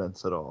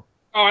prominence at all.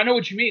 Oh, I know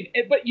what you mean.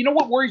 But you know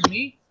what worries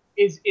me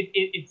is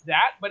it's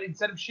that, but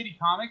instead of shitty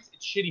comics,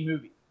 it's shitty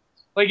movies.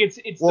 Like it's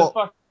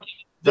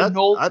the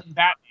Nolan and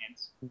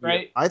Batmans,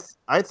 right?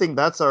 I think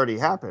that's already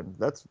happened.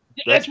 That's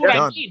what done.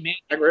 I mean,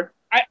 man.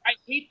 I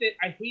hate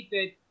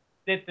that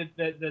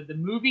the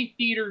movie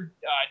theater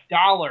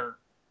dollar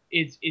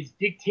is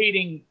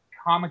dictating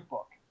comic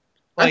book.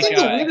 I think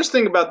the weirdest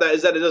thing about that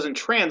is that it doesn't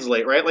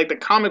translate, right? Like, the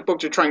comic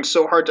books are trying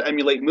so hard to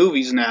emulate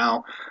movies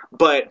now,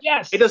 but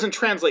it doesn't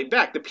translate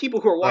back. The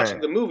people who are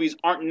watching the movies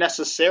aren't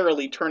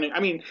necessarily turning...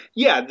 I mean,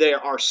 yeah, there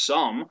are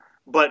some,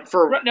 but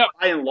by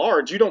and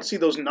large, you don't see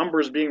those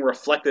numbers being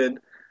reflected,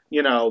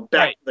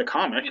 back in the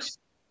comics.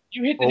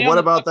 You hit the nail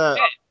on the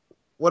head.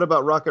 What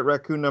about Rocket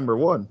Raccoon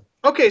 #1?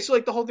 Okay, so,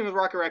 like, the whole thing with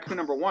Rocket Raccoon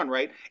 #1,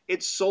 right?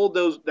 It sold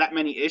that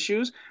many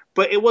issues,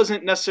 but it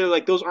wasn't necessarily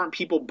like those aren't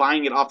people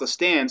buying it off the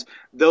stands.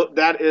 Though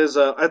that is,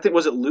 I think,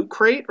 was it Loot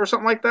Crate or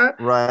something like that?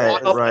 Right.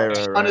 A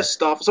ton of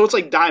stuff. So it's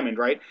like Diamond,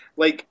 right?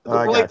 Like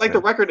like the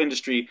record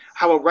industry,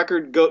 how a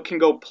record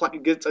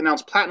gets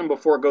announced platinum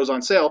before it goes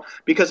on sale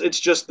because it's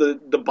just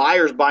the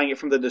buyers buying it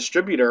from the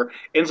distributor,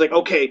 and it's like,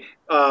 okay,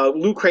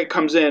 Loot Crate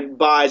comes in,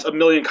 buys 1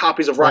 million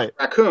copies of Rocket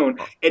Raccoon,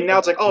 and now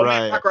it's like, oh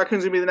man, Rocket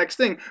Raccoon's gonna be the next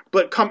thing.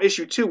 But come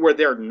issue 2, where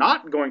they're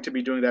not going to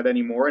be doing that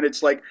anymore, and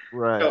it's like,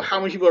 how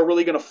many people are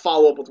really going to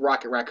follow up with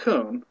Rocket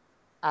Raccoon?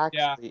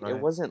 Actually, it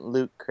wasn't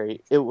Loot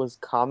Crate. It was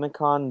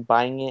Comic-Con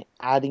buying it,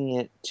 adding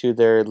it to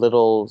their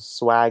little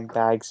swag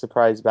bag,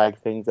 surprise bag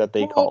things that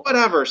they call.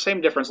 Whatever,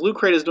 same difference. Loot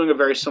Crate is doing a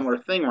very similar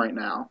thing right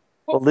now.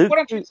 Well, what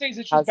I'm trying to say is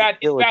it's just bad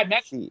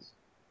metrics,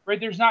 right?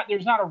 There's not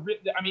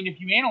I mean, if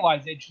you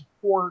analyze it,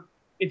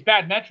 it's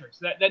bad metrics.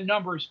 That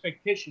number is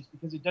fictitious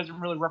because it doesn't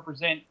really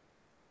represent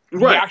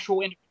the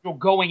actual individual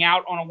going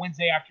out on a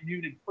Wednesday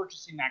afternoon and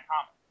purchasing that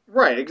comic.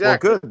 Right,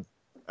 exactly. Well, good.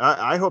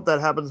 I hope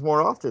that happens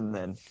more often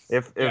then.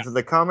 If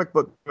the comic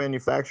book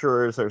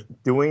manufacturers are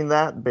doing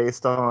that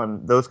based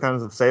on those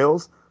kinds of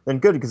sales, then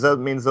good, because that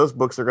means those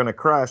books are going to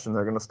crash and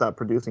they're going to stop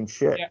producing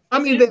shit. Yeah. I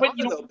mean, but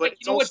you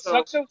know what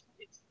sucks?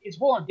 Is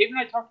hold on, David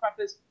and I talked about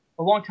this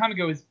a long time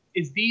ago.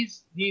 Is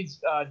these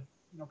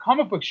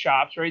comic book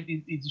shops, right?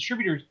 These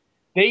distributors,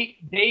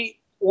 they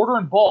order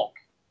in bulk,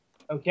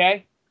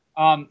 okay?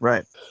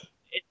 Right.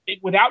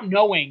 Without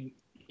knowing,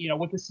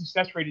 what the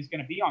success rate is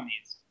going to be on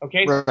these.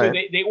 Okay, right. So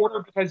they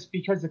order because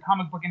the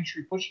comic book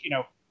industry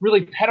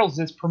really peddles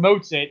this,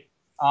 promotes it.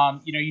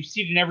 You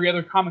see it in every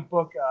other comic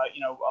book,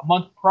 a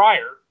month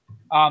prior,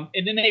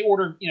 and then they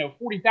order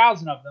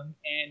 40,000 of them,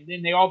 and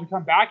then they all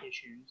become back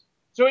issues.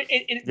 So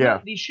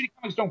these shitty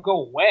comics don't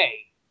go away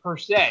per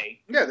se.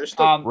 Yeah, they're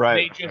still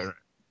right.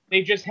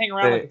 They just hang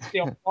around like a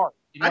stale part.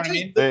 You know what I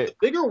mean? The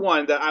bigger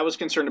one that I was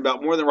concerned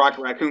about more than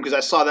Rocket Raccoon, because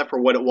I saw that for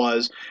what it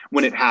was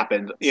when it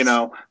happened,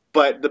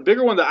 But the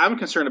bigger one that I'm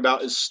concerned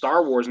about is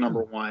Star Wars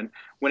 #1.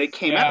 When it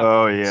came out,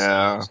 oh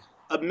yeah,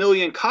 1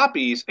 million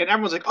copies, and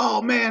everyone's like,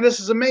 "Oh man, this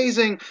is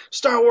amazing!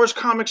 Star Wars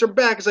comics are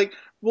back." It's like,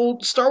 well,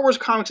 Star Wars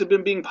comics have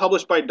been being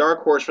published by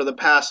Dark Horse for the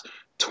past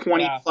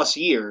 20 plus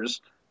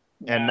years,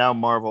 and now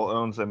Marvel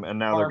owns them, and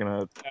now they're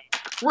gonna.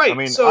 Right. I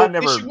mean, so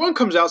issue 1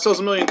 comes out, sells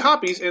 1 million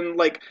copies, and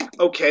like,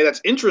 okay, that's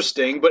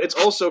interesting, but it's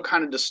also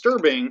kind of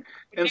disturbing.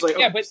 And it's like,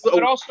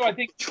 but also I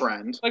think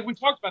trend. Like we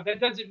talked about, that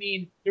doesn't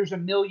mean there's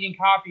 1 million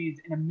copies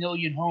in 1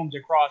 million homes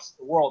across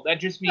the world. That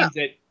just means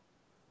that,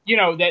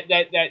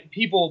 that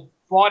people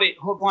bought it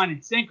hook, line,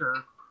 and sinker,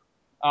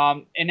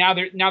 And now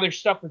they're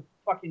stuck with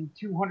fucking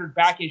 200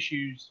 back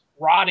issues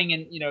rotting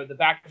in the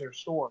back of their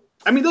store.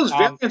 I mean, those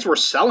variants were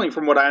selling,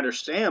 from what I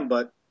understand,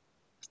 but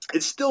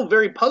it's still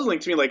very puzzling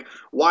to me. Like,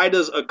 why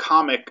does a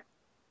comic,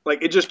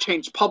 like, it just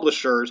changed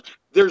publishers?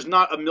 There's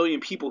not a million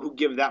people who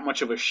give that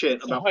much of a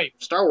shit about where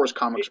Star Wars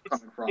comics are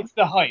coming from. It's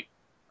the hype.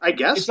 I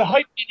guess it's the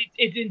hype.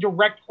 It's in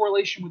direct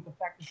correlation with the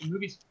fact that the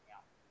movie's coming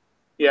out.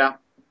 Yeah.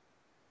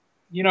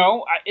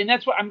 And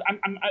that's what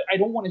I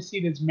don't want to see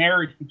this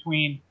marriage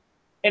between,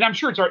 and I'm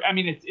sure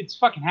it's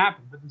fucking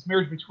happened, but this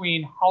marriage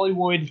between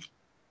Hollywood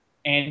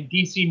and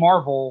DC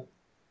Marvel,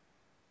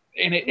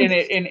 and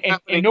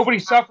nobody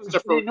suffers.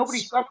 Nobody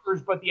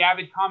suffers but the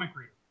avid comic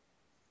reader.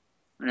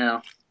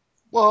 Yeah.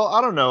 Well,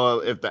 I don't know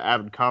if the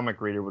avid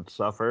comic reader would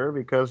suffer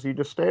because you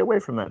just stay away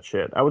from that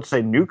shit. I would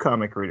say new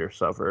comic readers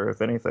suffer,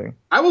 if anything.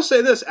 I will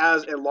say this,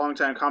 as a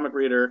longtime comic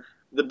reader,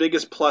 the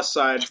biggest plus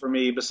side for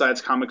me, besides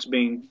comics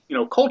being,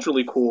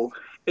 culturally cool,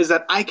 is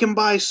that I can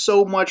buy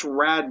so much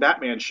rad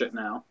Batman shit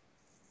now.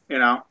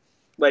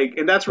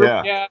 And that's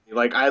really,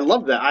 like, I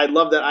love that. I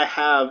love that I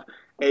have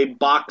a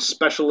box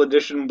special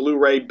edition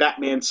Blu-ray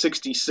Batman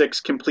 66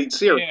 complete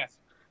series.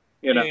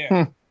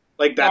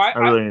 Like that's. I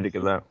really need to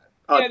get that.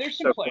 Yeah, there's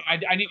some play.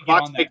 I need to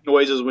get on that. Make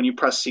noises when you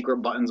press secret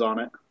buttons on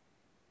it.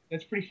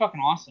 That's pretty fucking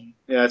awesome.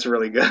 Yeah, it's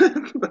really good.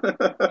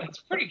 It's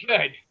pretty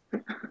good.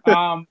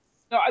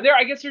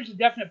 I guess there's a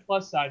definite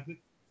plus side,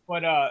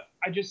 but I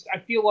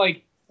feel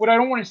like what I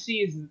don't want to see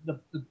is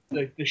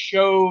the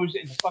shows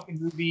and the fucking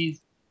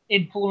movies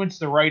influence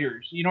the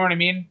writers. You know what I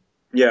mean?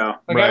 Yeah.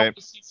 Like I don't want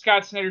to see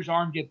Scott Snyder's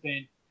arm get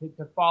bent to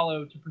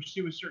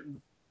pursue a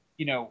certain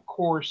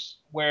course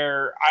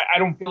where I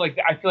don't feel like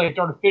I feel like it's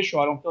artificial.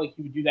 I don't feel like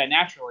he would do that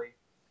naturally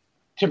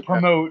to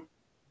promote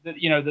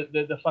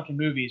the fucking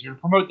movies or to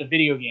promote the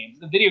video games.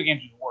 The video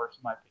games are the worst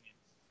in my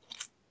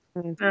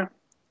opinion.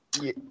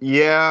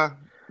 Yeah.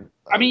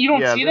 I mean, you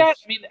don't see that.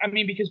 I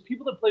mean, because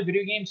people that play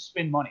video games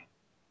spend money,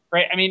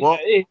 right? I mean,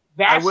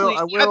 vastly.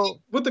 I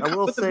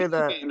will say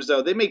that games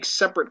though, they make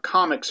separate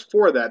comics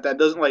for that. That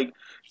doesn't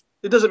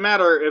it doesn't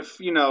matter if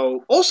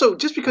Also,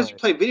 just because you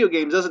play video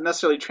games doesn't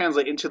necessarily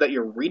translate into that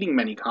you're reading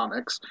many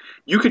comics.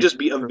 You could just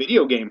be a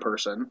video game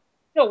person.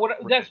 No,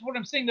 that's what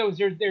I'm saying though. Is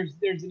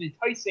there's an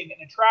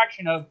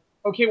attraction of,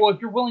 okay, well, if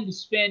you're willing to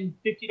spend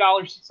 $50,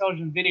 $6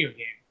 on a video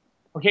game,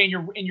 okay,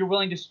 and you're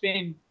willing to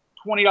spend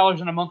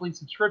 $20 on a monthly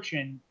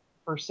subscription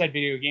for said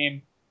video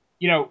game,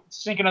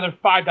 sink another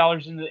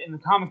 $5 in the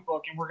comic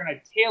book, and we're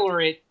gonna tailor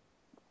it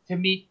to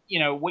meet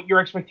what your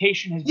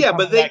expectation has. Yeah,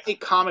 but they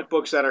make comic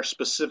books that are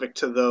specific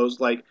to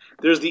those. Like,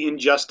 there's the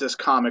Injustice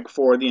comic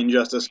for the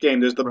Injustice game.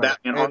 There's the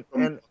Batman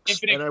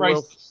Infinite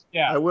Crisis.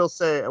 I will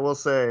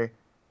say.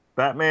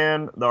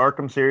 Batman, the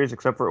Arkham series,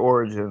 except for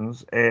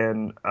Origins,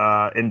 and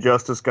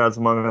Injustice: Gods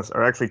Among Us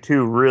are actually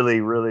two really,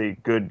 really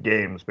good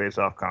games based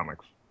off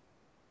comics.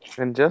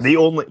 And just the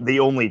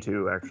only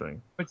two,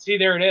 actually. But see,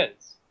 there it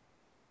is,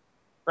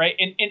 right?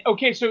 And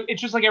okay, so it's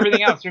just like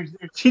everything else.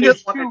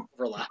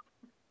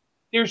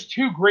 There's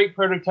two great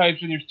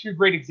prototypes, and there's two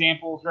great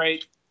examples,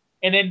 right?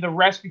 And then the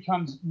rest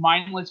becomes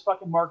mindless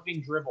fucking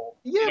marketing dribble.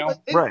 Yeah,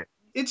 but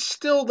it's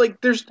still like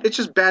it's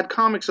just bad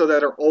comics though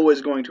that are always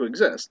going to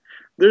exist.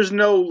 There's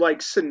no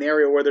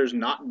scenario where there's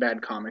not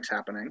bad comics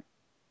happening.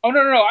 Oh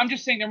no! I'm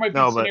just saying there might be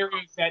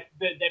scenarios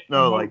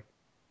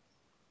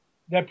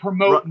that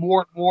promote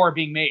more and more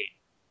being made.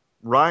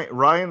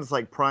 Ryan's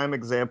prime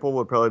example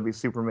would probably be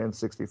Superman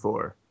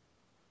 64.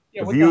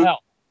 Yeah, what the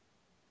hell?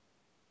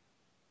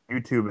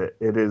 YouTube it.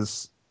 It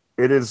is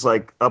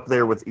up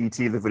there with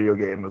E.T. the video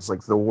game. It's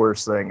the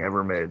worst thing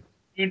ever made.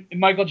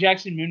 Michael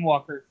Jackson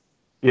Moonwalker.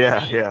 Yeah.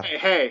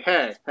 Hey.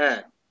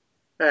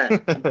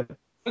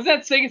 Was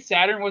that Sega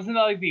Saturn? Wasn't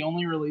that the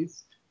only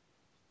release?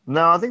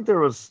 No, I think there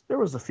was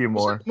a few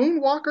more. Was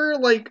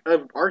Moonwalker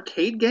an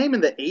arcade game in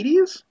the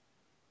 80s?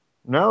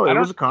 No, it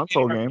was a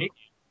console game.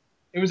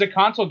 It was a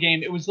console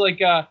game. It was you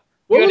had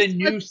a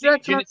new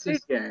Sega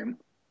Genesis game.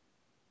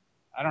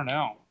 I don't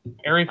know.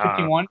 Area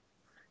 51?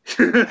 I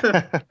feel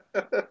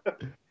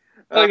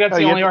like that's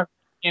the only arcade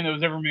game that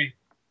was ever made.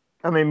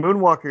 I mean,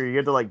 Moonwalker, you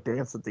had to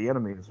dance with the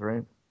enemies,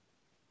 right?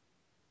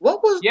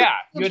 What was you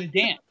had to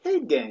dance.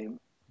 Arcade game?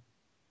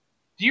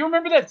 Do you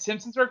remember that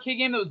Simpsons arcade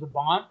game that was the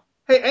bomb?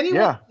 Hey,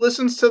 anyone who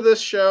listens to this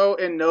show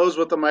and knows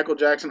what the Michael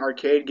Jackson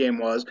arcade game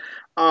was,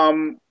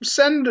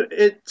 send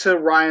it to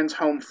Ryan's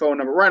home phone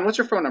number. Ryan, what's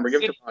your phone number?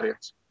 Give it to the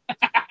audience.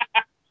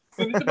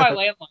 This is my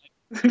landline.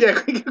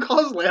 Yeah, you can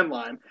call his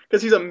landline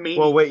because he's a maniac.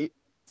 Well, wait.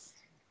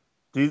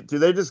 Do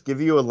they just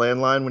give you a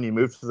landline when you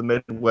move to the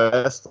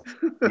Midwest?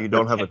 You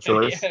don't have a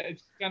choice.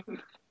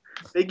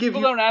 They give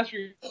People don't ask for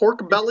your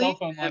pork belly. Cell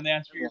phone line. They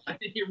ask for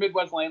your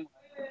Midwest landline.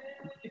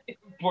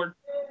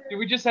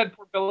 We just had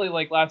pork belly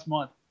last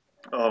month.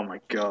 Oh my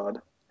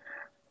god.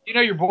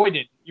 Your boy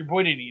did. Your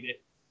boy didn't eat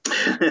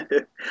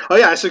it. Oh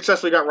yeah, I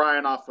successfully got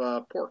Ryan off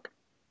pork.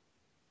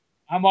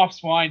 I'm off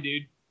swine,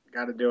 dude.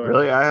 Got to do it.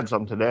 Really, I had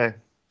some today.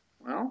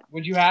 Well,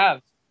 what'd you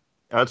have?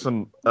 I had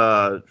some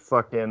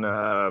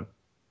fucking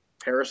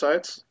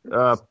parasites.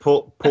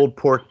 Pulled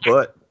pork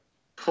butt.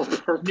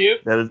 Pulled pork. Nope.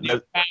 That is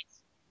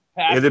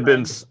It had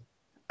been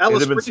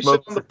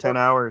smoked for 10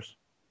 hours.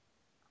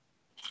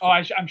 Oh,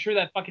 I'm sure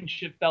that fucking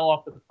shit fell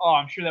off the. Oh,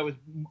 I'm sure that was,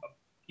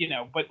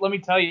 But let me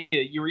tell you,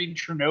 you were eating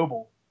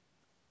Chernobyl.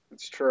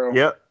 It's true.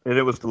 Yep, and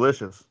it was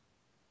delicious.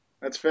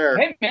 That's fair.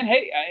 Hey man,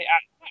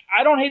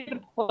 I don't hate the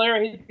player, I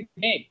hate the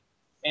game,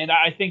 and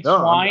I think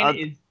swine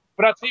is.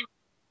 But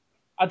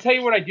I'll tell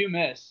you what I do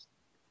miss.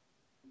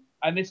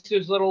 I miss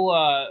those little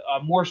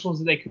morsels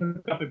that they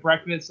cook up at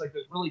breakfast, like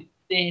those really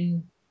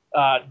thin,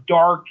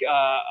 dark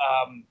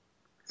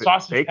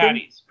sausage bacon?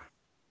 Patties.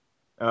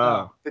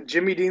 The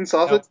Jimmy Dean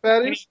sausage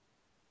patties?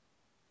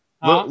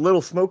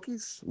 Little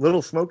Smokies?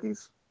 Little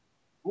Smokies?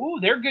 Ooh,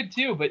 they're good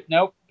too, but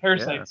nope,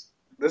 parasites.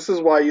 Yeah. This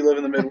is why you live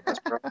in the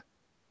Midwest, bro.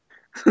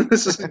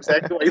 This is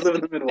exactly why you live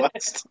in the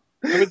Midwest.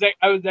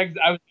 I was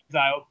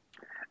exiled.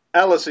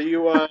 Ellis, are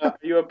you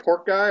a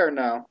pork guy or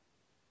no?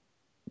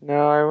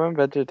 No, I went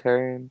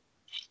vegetarian.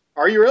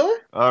 Are you really?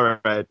 All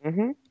right.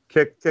 Mm-hmm.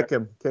 Kick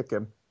him.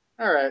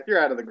 All right, you're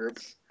out of the group.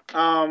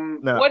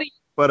 No, what do you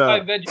by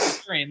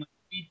vegetarian?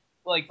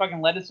 Like fucking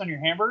lettuce on your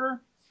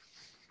hamburger?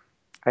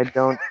 I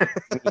don't.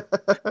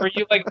 Or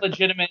you like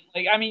legitimate?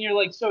 Like, I mean, you're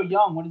like so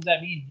young. What does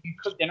that mean? Do you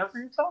cook dinner for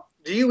yourself?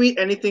 Do you eat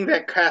anything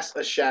that casts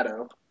a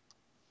shadow?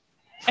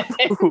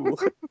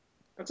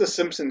 That's a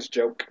Simpsons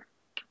joke.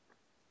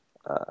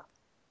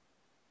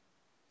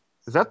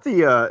 Is that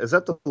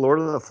the Lord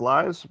of the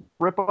Flies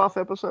ripoff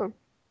episode?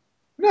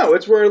 No,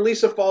 it's where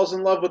Lisa falls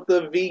in love with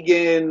the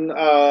vegan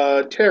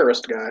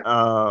terrorist guy.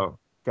 Oh,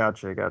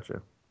 gotcha.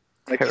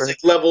 Like he's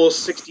like level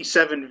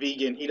 67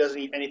 vegan. He doesn't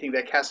eat anything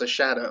that casts a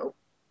shadow.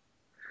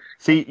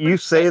 See, you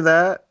say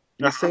that,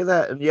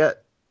 and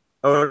yet,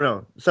 oh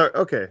no, sorry.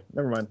 Okay,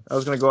 never mind. I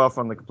was gonna go off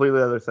on the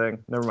completely other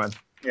thing. Never mind.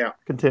 Yeah.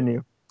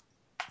 Continue.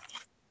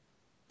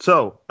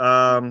 So,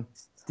 do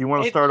you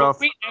want to start off?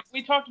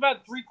 We talked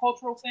about 3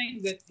 cultural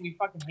things that we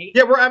fucking hate.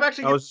 Yeah, we're about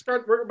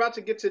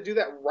to get to do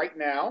that right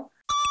now.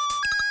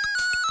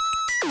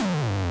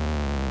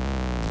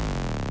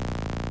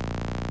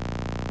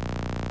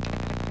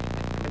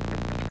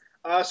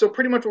 So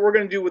pretty much what we're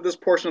going to do with this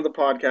portion of the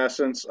podcast,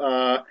 since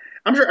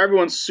I'm sure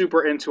everyone's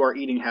super into our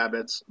eating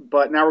habits,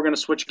 but now we're going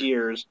to switch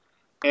gears,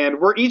 and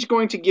we're each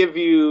going to give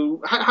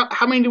you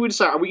how many do we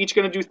decide? Are we each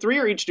going to do 3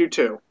 or each do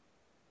 2?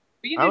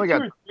 We can do 2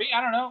 or 3.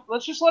 I don't know.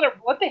 Let's just let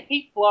the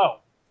hate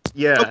flow.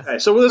 Yeah. Okay,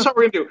 so this is what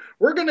we're going to do.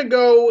 We're going to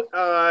go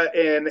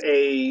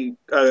in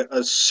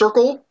a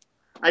circle,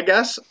 I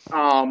guess,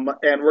 and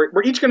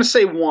we're each going to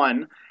say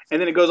one, and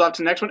then it goes off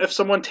to the next one. If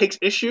someone takes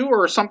issue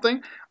or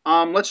something,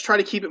 let's try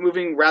to keep it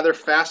moving rather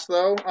fast,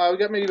 though. We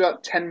got maybe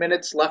about 10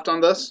 minutes left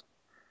on this,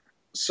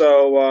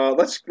 so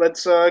let's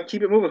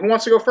keep it moving. Who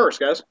wants to go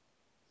first, guys?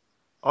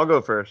 I'll go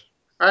first.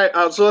 All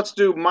right, so let's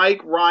do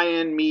Mike,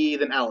 Ryan, me,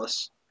 then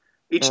Ellis.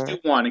 Each do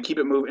one and keep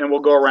it moving, and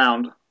we'll go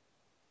around.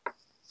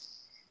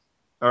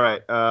 All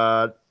right.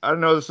 I don't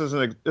know. This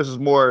is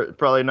more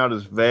probably not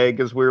as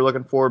vague as we were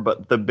looking for,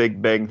 but The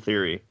Big Bang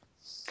Theory.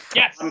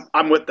 Yes,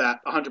 I'm with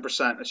that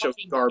 100%. The show's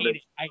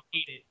garbage. I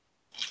hate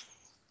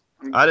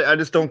it. I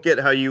just don't get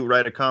how you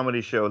write a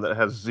comedy show that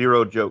has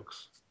 0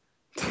 jokes.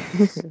 I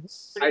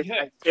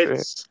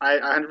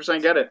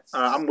 100% get it.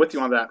 I'm with you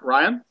on that,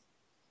 Ryan.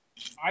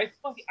 And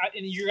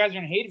you guys are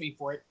gonna hate me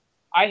for it.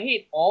 I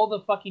hate all the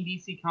fucking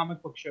DC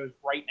comic book shows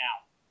right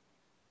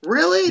now.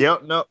 Really?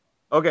 Yep. No.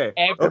 Okay.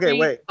 Okay. Wait.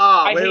 Wait.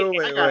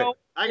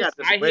 I got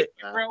this. I hate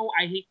Arrow.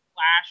 I hate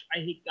Flash. I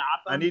hate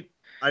Gotham.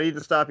 I need to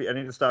stop you.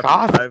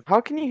 Gotham? How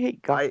can you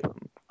hate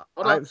Gotham?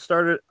 I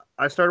started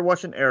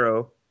watching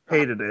Arrow,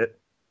 hated it,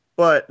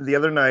 but the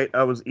other night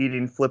I was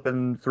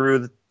flipping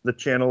through the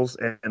channels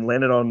and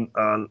landed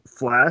on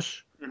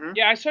Flash. Mm-hmm.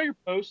 Yeah, I saw your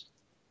post.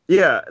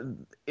 Yeah,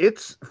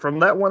 it's from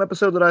that one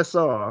episode that I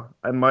saw.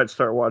 I might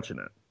start watching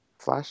it.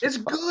 Flash. It's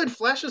good.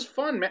 Flash is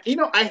fun, man. You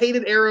know, I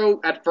hated Arrow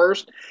at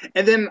first,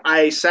 and then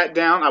I sat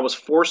down. I was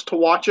forced to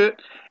watch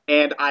it,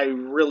 and I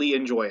really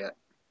enjoy it.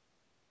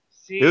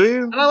 See? Do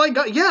you? And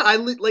I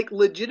like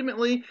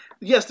legitimately.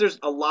 Yes, there's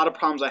a lot of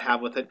problems I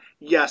have with it.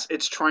 Yes,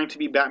 it's trying to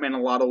be Batman in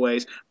a lot of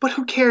ways, but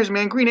who cares,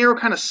 man? Green Arrow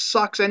kind of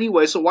sucks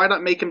anyway, so why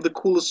not make him the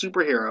coolest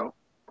superhero?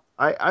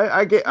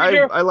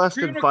 I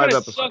lasted 5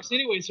 episodes. Sucks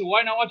anyway, so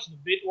why not watch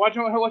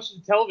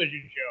the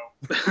television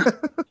show?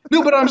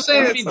 No, but I'm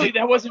saying I mean, dude,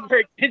 that wasn't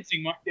very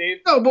convincing,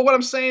 Dave. No, but what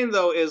I'm saying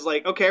though is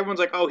like, okay, everyone's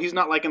like, oh, he's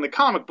not like in the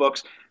comic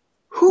books.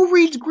 Who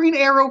reads Green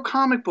Arrow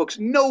comic books?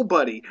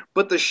 Nobody.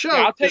 But the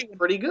show is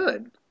pretty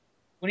good.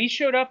 When he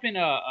showed up in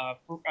and I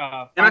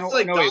feel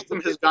like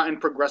Gotham has gotten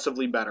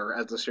progressively better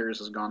as the series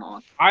has gone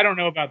on. I don't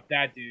know about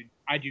that, dude.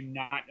 I do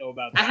not know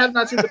about that. I have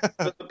not seen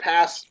the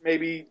past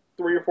maybe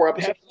 3 or 4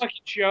 episodes. That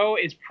fucking show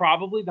is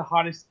probably the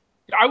hottest.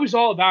 I was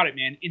all about it,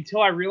 man,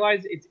 until I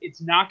realized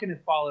it's not going to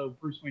follow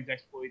Bruce Wayne's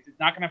exploits. It's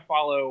not going to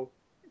follow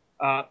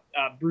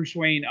Bruce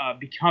Wayne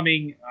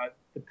becoming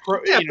the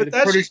pro. Yeah, but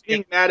that's just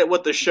being mad at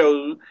what the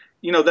show.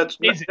 You know, that's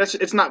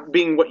it's not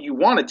being what you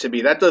want it to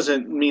be. That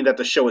doesn't mean that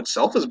the show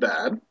itself is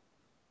bad.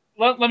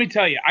 Let me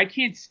tell you, I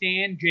can't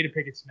stand Jada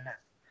Pinkett Smith.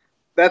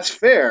 That's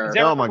fair.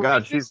 Oh my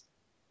God, she's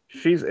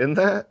in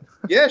that.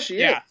 Yeah,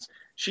 she is.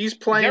 She's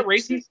playing. Is that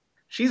racist?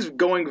 She's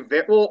going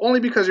well, only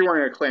because you're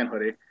wearing a Klan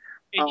hoodie.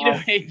 You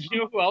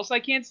know who else I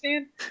can't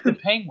stand? The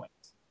Penguin.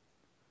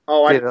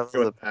 Oh, I Dude,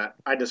 disagree with that.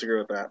 I disagree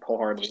with that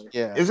wholeheartedly.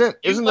 Yeah. Isn't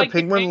You the like the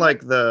Penguin Penguin? like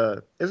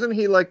the? Isn't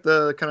he like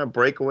the kind of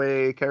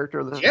breakaway character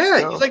of the Yeah,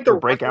 show? he's like the Or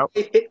breakout.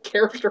 runaway hit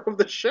character of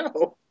the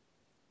show.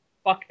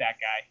 Fuck that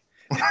guy.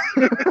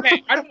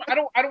 Okay, I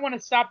don't want to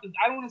stop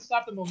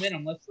the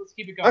momentum. Let's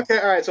keep it going. Okay,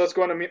 all right. So let's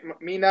go on to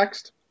me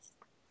next.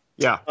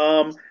 Yeah.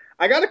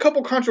 I got a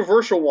couple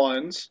controversial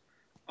ones.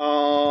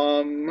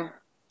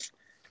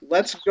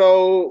 Let's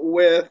go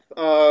with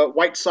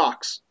White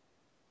Sox.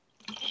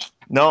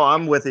 No,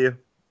 I'm with you.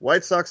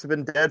 White Sox have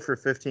been dead for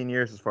 15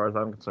 years, as far as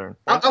I'm concerned.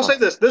 I'll say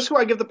this. This is who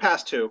I give the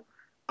pass to.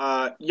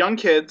 Young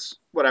kids,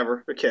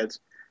 whatever, they're kids.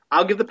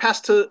 I'll give the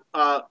pass to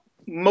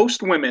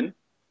most women.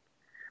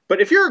 But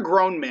if you're a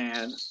grown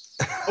man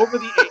over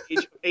the age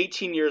of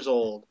 18 years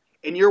old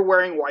and you're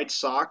wearing white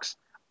socks,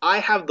 I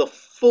have the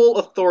full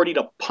authority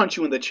to punch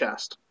you in the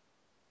chest.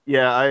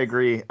 Yeah, I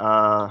agree. Wait,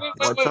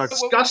 White Sox,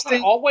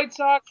 disgusting. All White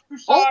Sox? True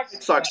All Sox?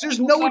 white socks. There's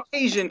no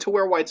occasion to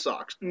wear white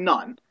socks.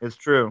 None. it's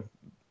true.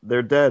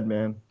 They're dead,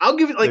 man. I'll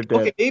give it like, They're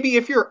dead. okay, maybe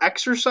if you're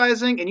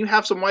exercising and you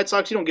have some white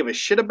socks you don't give a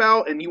shit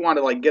about and you want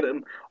to like get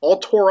them all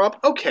tore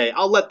up, okay,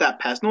 I'll let that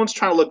pass. No one's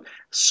trying to look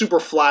super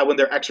fly when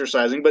they're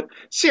exercising, but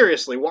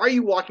seriously, why are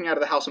you walking out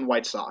of the house in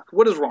white socks?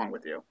 What is wrong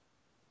with you?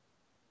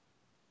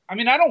 I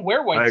mean, I don't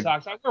wear white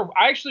socks.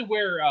 I actually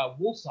wear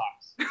wool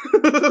socks.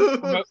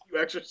 You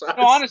exercise.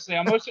 No, honestly,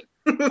 on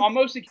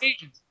most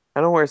occasions.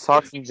 I don't wear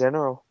socks in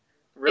general.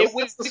 Really? It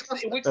wicks the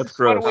That's sweat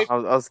gross. away I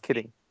was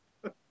kidding.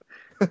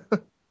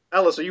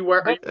 Ellis, are you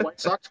a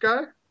white socks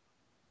guy?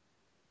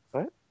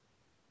 What?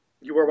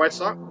 You wear white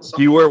socks?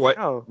 Do you wear white?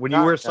 No, When you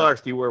God, wear no.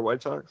 socks, do you wear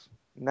white socks?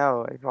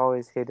 No, I've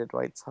always hated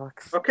White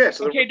Sox. Okay,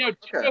 so Okay, no,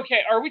 okay. okay.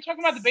 Are we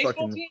talking about the baseball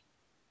Fucking team?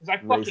 Because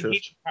I fucking racist.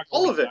 hate Chicago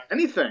All White of it, Sox.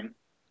 anything.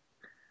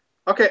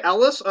 Okay,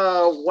 Ellis,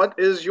 what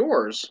is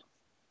yours?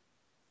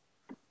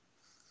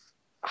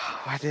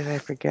 Why did I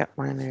forget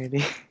mine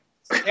already?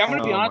 Yeah, I'm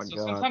gonna be Oh my honest.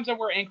 God. Sometimes I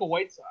wear ankle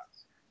White Sox.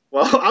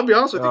 Well, I'll be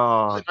honest with you.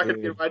 Oh, I'm not going to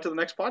be dude. invited to the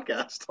next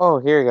podcast. Oh,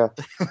 here we go.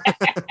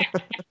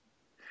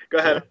 Go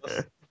ahead.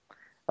 Ellis.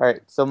 All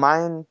right, so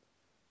mine,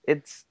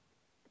 it's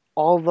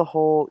all the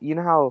whole. You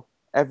know how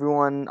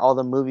everyone, all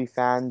the movie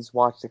fans,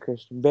 watch the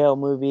Christian Bale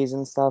movies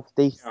and stuff.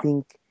 They Yeah.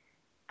 think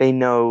they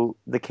know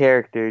the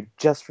character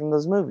just from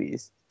those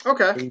movies.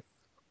 Okay.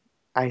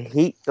 I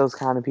hate those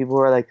kind of people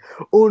who are like,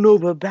 "Oh no,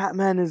 but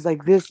Batman is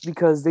like this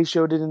because they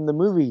showed it in the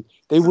movie."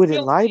 They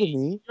wouldn't lie to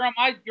me.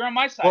 You're on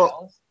my side, Well,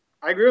 Ellis.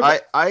 I agree with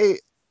that.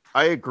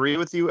 I agree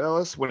with you,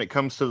 Ellis, when it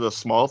comes to the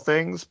small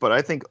things, but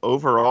I think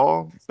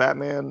overall,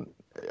 Batman,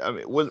 I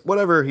mean,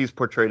 whatever he's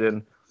portrayed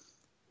in,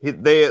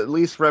 they at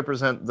least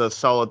represent the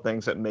solid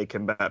things that make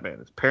him Batman.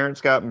 His parents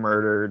got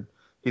murdered.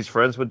 He's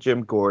friends with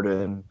Jim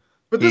Gordon.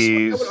 But this one, I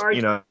He's, would argue,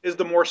 you know, is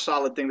the more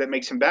solid thing that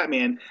makes him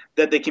Batman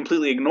that they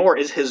completely ignore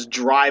is his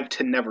drive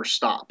to never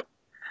stop.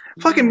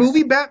 Fucking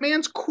movie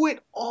Batmans quit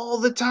all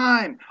the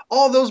time.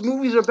 All those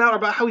movies are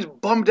about how he's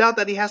bummed out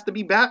that he has to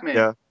be Batman.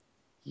 Yeah.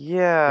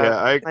 Yeah,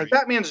 I agree.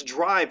 Batman's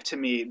drive to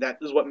me, that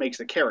is what makes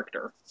the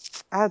character.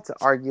 I had to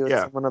argue with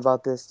Yeah. someone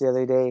about this the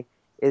other day.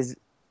 Is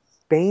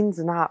Bane's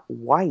not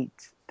white?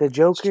 The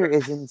Joker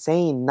is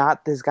insane,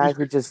 not this guy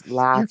who just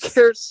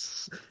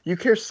laughs. You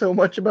care so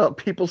much about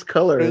people's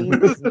color. Bane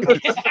is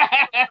nuts.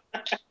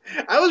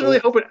 I was really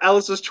hoping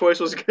Alice's choice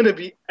was going to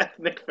be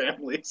ethnic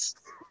families.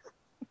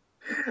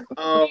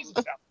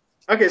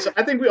 Okay, so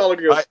I think we all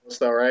agree on this,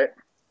 though, right?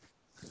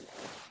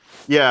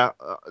 Yeah.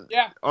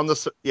 Yeah.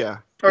 It's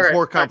Okay.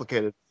 more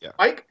complicated. Yeah.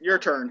 Mike, your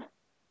turn.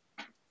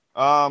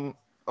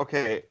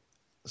 Okay.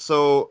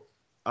 So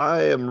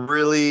I am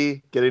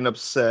really getting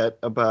upset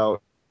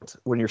about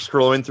when you're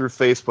scrolling through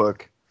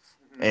Facebook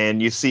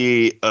and you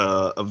see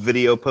a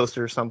video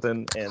poster or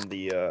something, and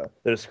the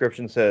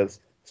description says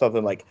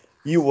something like,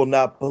 "You will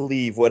not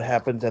believe what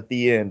happens at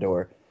the end,"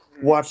 or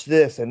 "Watch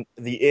this and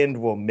the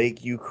end will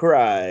make you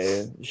cry,"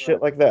 and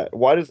shit like that.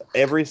 Why does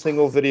every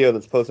single video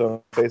that's posted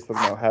on Facebook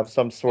now have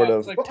some sort Yeah,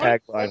 of it's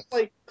like- tagline? That's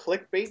like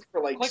clickbait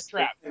for like Click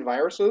trap. and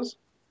viruses.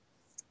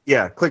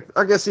 Yeah,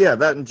 I guess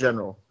that in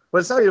general. But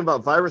it's not even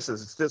about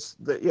viruses. It's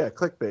just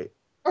clickbait.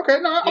 Okay,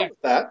 no, I'm Yeah.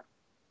 with that.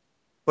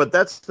 But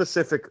that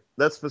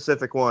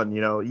specific one,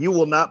 you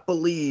will not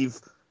believe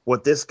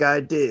what this guy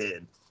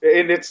did.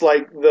 And it's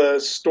like the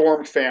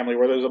Storm family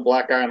where there's a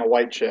black guy and a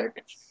white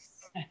chick.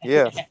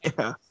 Yeah.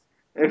 Yeah.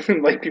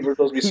 And like people are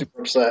supposed to be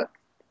super upset.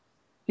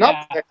 Not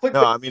Yeah. that clickbait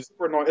No, I mean- is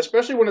super annoying,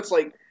 especially when it's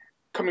like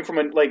coming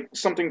from like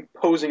something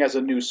posing as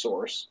a news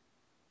source.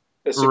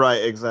 It's super-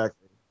 Right, exactly.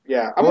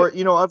 Yeah.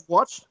 I've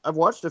watched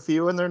a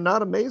few and they're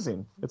not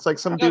amazing. It's like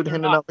some No, dude they're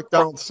handing not. out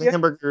McDonald's Yeah.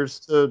 hamburgers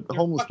to They're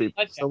homeless fucking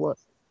people. So what?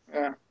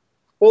 Yeah.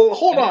 Well,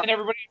 hold on. And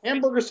everybody,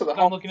 Hamburgers to the I'm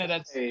home. looking at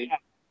that. Hey,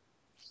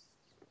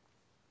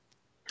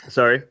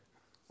 Sorry.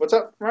 what's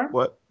up, Ryan?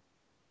 What?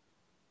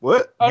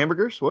 What? Oh.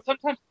 Hamburgers? What?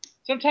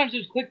 Sometimes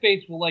those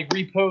clickbaits will like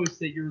repost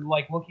that you're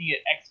like looking at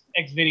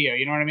X video.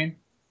 You know what I mean?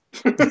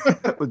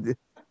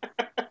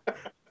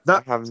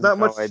 I have It's not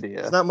no much.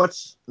 idea. It's not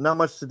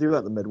much to do out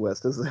in the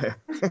Midwest, is there?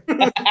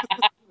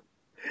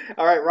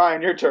 All right,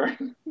 Ryan, your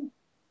turn.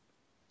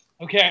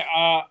 Okay,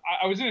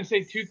 I was gonna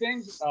say two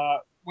things.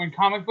 When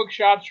comic book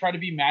shops try to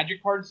be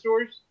magic card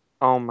stores,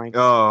 Oh my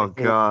Oh I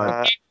hate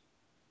God.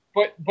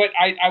 that. but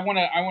I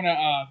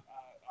wanna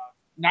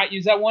not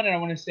use that one, and I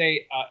want to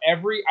say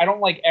I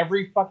don't like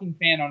every fucking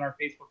fan on our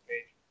Facebook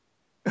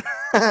page.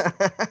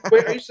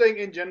 Wait, are you saying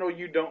in general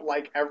you don't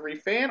like every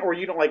fan, or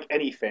you don't like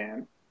any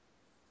fan?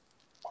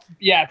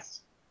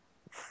 Yes,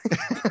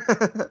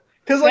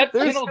 Because like except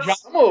Kendall there's Johnson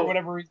some for of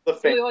whatever reason. the I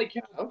fans. really like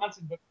Kendall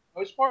Johnson, but for the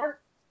most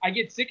part, I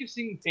get sick of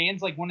seeing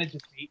fans like want to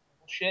debate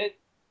bullshit.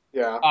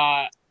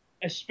 Yeah,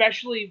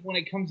 Especially when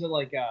it comes to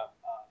like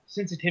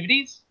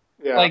sensitivities.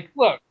 yeah. Like,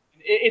 look,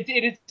 it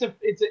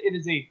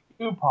is a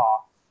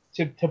faux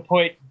to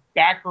put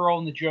Batgirl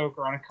and the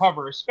Joker on a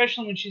cover,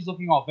 especially when she's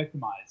looking all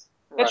victimized.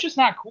 That's Right. just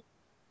not cool,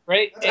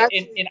 right? That's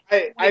actually,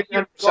 I agree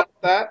 100% with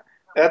that.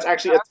 That's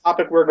actually a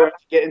topic we're going to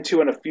get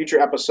into in a future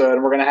episode,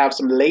 and we're going to have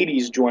some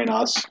ladies join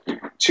us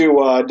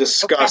to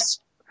discuss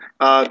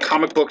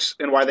comic books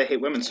and why they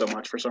hate women so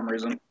much for some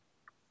reason.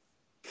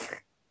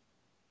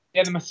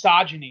 Yeah, the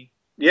misogyny.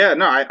 Yeah,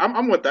 no,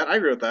 I'm with that. I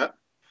agree with that.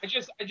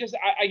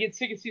 I get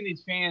sick of seeing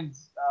these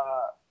fans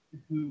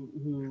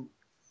who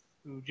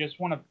just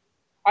want to,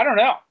 I don't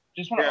know,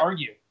 just want to Yeah.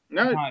 argue.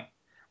 No, Time.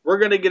 we're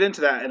going to get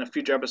into that in a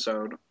future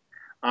episode.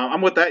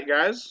 I'm with that,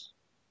 guys.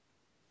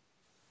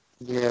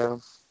 Yeah.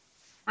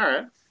 All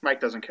right. Mike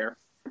doesn't care.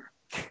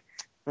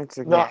 That's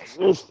okay. No,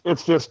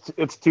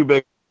 it's too big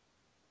of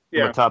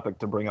Yeah, a topic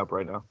to bring up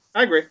right now.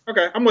 I agree.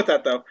 Okay, I'm with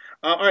that though.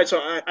 All right, so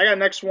I got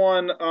next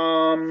one.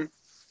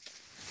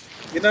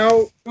 You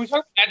know, Can we talk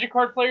about magic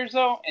card players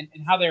though, and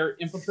how they're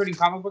infiltrating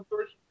comic book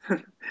stores?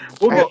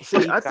 we'll I go. see,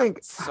 hate I that think-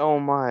 so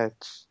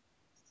much.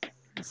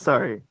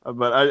 Sorry,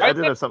 but I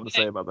did have something to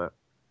say about that.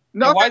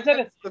 No, Why okay, is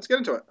that a let's get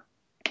into it.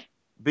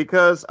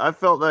 Because I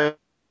felt like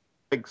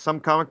some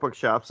comic book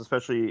shops,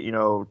 especially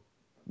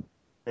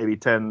maybe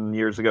 10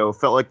 years ago,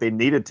 felt like they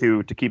needed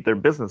to keep their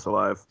business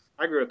alive.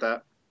 I agree with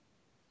that.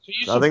 So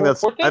you I think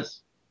support that's-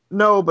 this?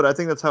 No, but I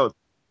think that's how it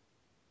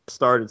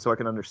started, so I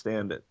can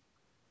understand it.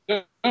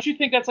 Don't you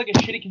think that's like a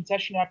shitty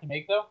concession to have to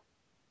make though?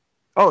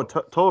 Oh,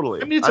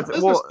 totally. I mean, it's a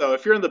business well, though.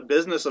 If you're in the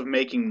business of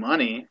making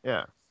money,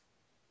 yeah,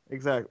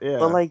 exactly. Yeah,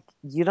 But like,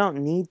 you don't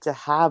need to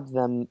have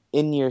them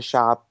in your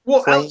shop.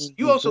 well, playing Ellis,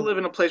 you these also games. live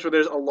in a place where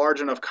there's a large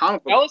enough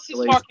comic book. Ellis is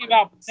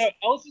population.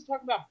 Ellis is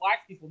talking about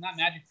black people, not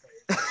magic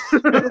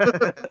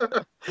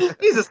players.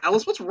 Jesus,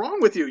 Ellis, what's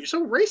wrong with you? You're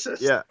so racist.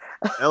 yeah.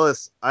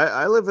 Ellis,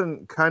 I live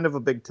in kind of a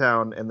big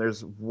town, and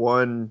there's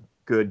one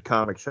good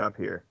comic shop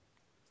here.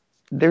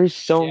 There's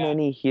so Yeah.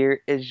 many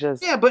here. It's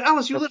just Yeah, but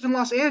Ellis, you live in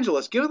Los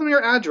Angeles. Give them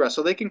your address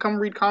so they can come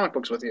read comic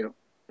books with you.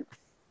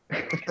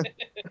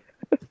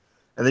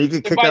 And then you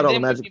can So kick by out all the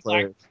them, would magic be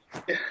black-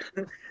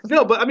 players.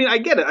 No, but I mean, I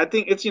get it. I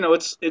think it's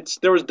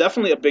there was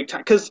definitely a big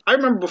time because I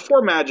remember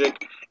before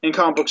Magic in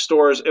comic book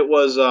stores, it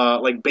was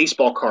like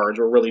baseball cards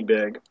were really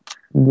big.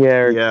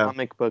 Yeah.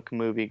 comic book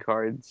movie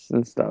cards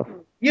and stuff.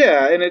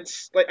 Yeah, and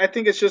it's like I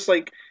think it's just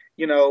like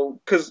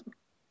because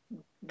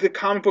the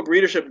comic book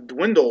readership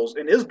dwindles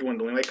and is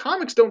dwindling. Like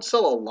comics don't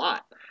sell a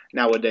lot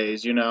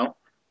nowadays,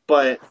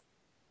 but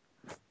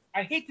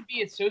I hate to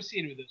be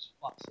associated with those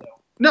fluffs though.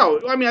 no,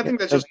 I mean I think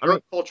that's just I mean-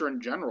 nerd culture in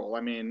general.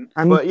 I mean,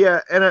 But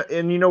yeah,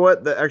 and you know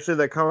what? Actually,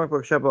 that comic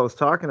book shop I was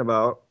talking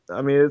about.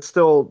 I mean, it's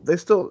still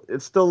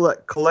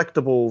that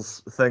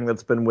collectibles thing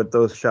that's been with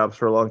those shops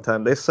for a long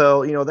time. They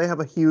sell, they have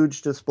a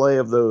huge display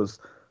of those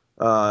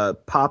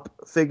pop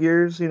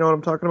figures. You know what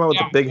I'm talking about with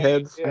Yeah. the big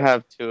heads? I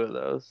have 2 of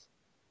those.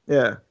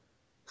 Yeah.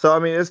 So I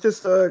mean, it's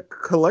just a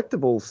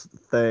collectibles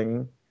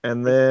thing,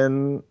 and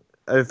then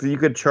if you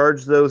could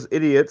charge those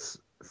idiots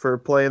for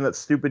playing that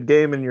stupid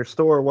game in your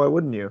store, why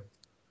wouldn't you?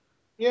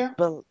 yeah,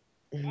 But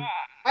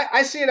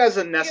I see it as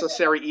a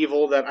necessary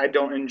evil that I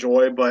don't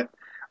enjoy, but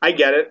I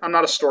get it. I'm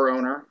not a store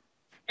owner.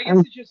 I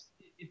guess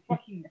it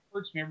fucking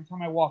hurts me every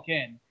time I walk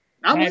in.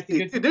 I'm I with have to you.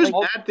 get- Dude, there's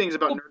like, bad things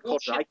about nerd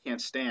bullshit. culture I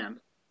can't stand.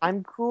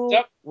 I'm cool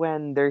Yep.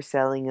 when they're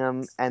selling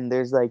them and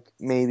there's like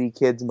maybe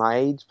kids my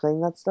age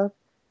playing that stuff.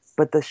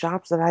 But the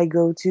shops that I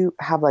go to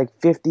have like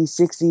 50,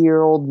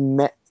 60-year-old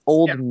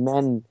Yeah.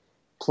 men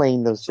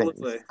playing those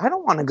Absolutely. things. I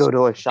don't want to go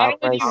to a Not shop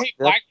where only do I you hate sit-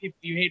 black people,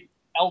 you hate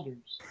elders.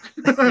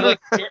 You're like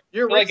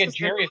You're like a racist and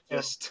geriatrician.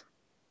 racist.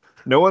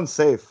 No one's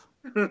safe.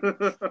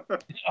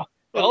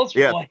 elders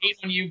Yeah. will hate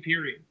on you.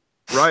 Period.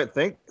 Right.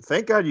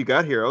 Thank God you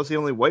got here. I was the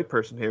only white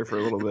person here for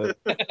a little bit.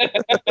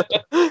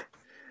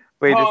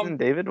 Wait, Um, isn't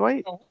David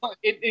white?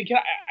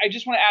 I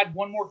just want to add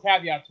one more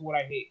caveat to what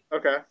I hate.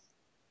 Okay.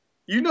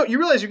 You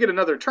realize you get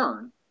another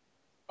turn.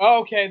 Oh,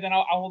 okay, then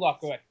I'll hold off.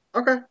 Go ahead.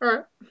 Okay,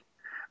 all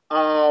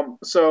right.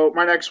 So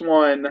my next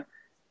one,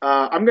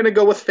 I'm gonna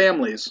go with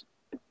families.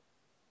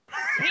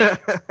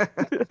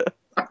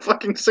 I'm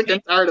fucking sick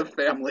and tired of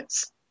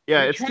families.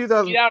 Yeah, Are you it's trying to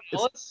 2000. beat out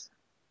Ellis?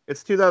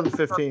 It's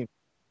 2015.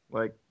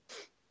 Like,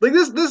 Like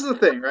this is the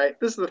thing, right?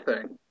 This is the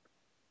thing.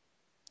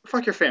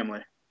 Fuck your family.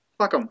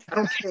 Fuck them. I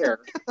don't care.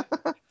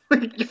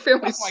 Like, your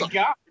family Oh my sucks.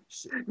 god!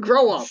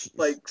 Grow up.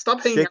 Like,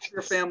 stop hanging out with Shake-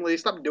 your family.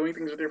 Stop doing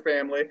things with your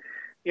family.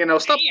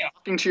 Stop Damn.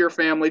 talking to your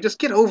family. Just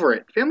get over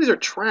it. Families are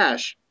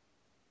trash.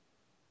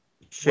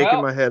 Shaking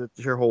Well- my head at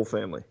your whole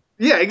family.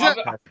 Yeah,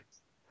 exactly.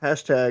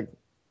 Hashtag.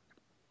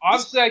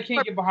 Obviously, I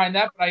can't get behind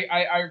that, but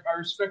I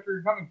respect where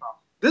you're coming from.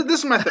 This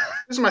is my thing.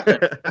 This is my thing.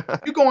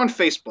 You go on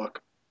Facebook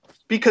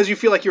because you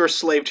feel like you're a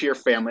slave to your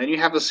family, and you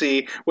have to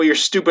see what your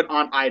stupid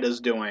Aunt Ida's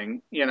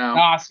doing.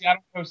 Nah, see, I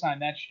don't co-sign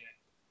that shit.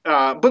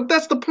 But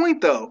that's the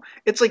point, though.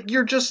 It's like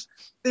they're just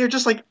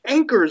like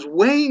anchors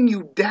weighing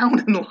you down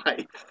in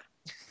life.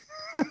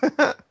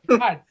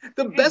 God,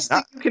 The best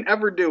thing you can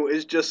ever do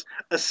is just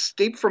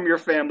escape from your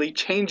family,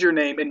 change your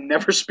name, and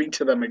never speak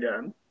to them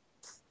again.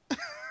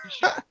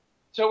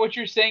 so what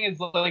you're saying is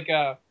like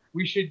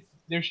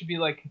there should be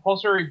like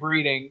compulsory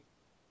breeding,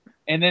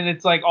 and then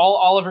it's like all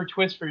Oliver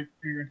Twist for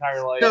your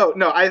entire life.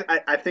 No,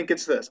 I think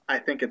it's this. I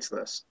think it's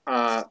this.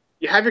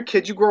 You have your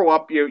kids, you grow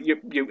up,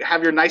 you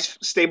have your nice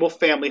stable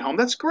family home.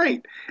 That's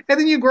great. And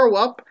then you grow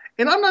up,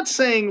 and I'm not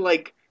saying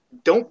like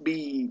don't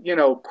be,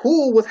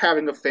 cool with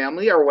having a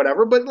family or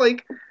whatever, but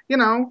like,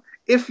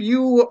 if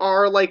you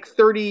are like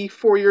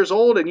 34 years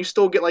old and you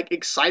still get like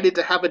excited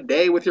to have a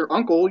day with your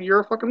uncle, you're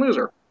a fucking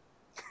loser.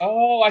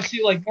 Oh, I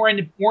see. Like more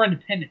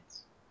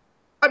independence.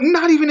 I'm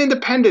not even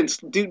independence,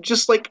 dude.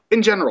 Just like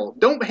in general,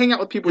 don't hang out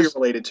with people you're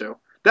related to.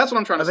 That's what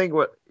I'm trying to I say.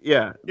 think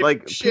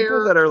like share-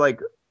 people that are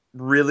like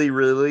really,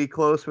 really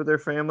close with their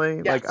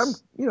family. Yes.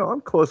 Like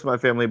I'm close to my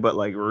family, but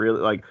like really,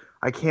 like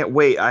I can't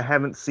wait. I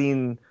haven't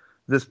seen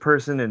this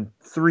person in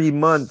 3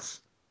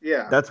 months.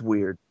 Yeah. That's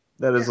weird.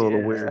 That is a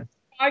little Yeah. weird.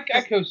 I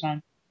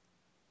co-sign.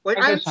 Like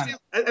I I, co-sign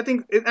I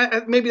think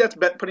maybe that's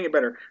putting it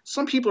better.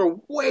 Some people are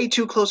way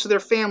too close to their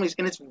families,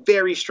 and it's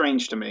very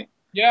strange to me.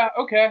 Yeah.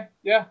 Okay.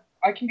 Yeah,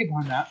 I can get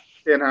behind that.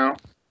 Yeah.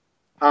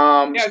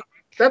 Yeah. So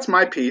that's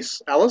my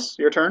piece. Alice,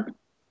 your turn.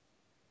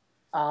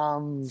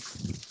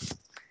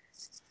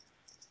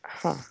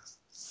 Huh.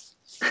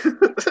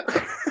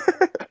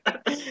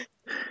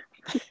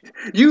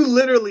 You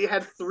literally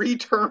had 3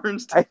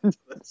 turns to do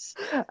this.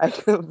 I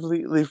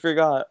completely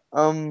forgot.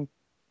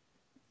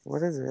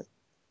 What is it?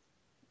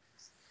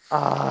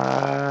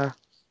 All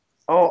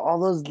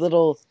those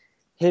little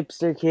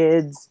hipster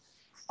kids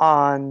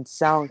on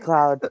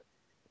SoundCloud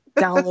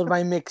download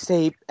my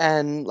mixtape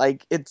and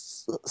like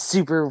it's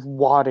super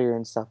water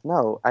and stuff.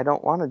 No, I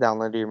don't want to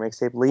download your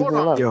mixtape. Leave Hold me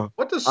on. alone. Yo,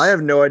 What does I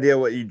have no idea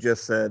what you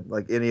just said.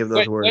 Like any of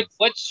those words.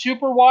 What's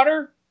super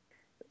water?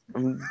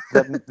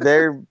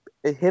 They're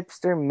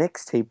hipster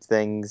mixtape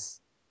things.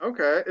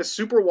 Okay, is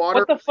super water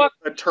What the fuck?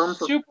 a term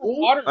for Super cool?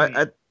 water.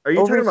 Are you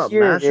Over talking about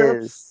here it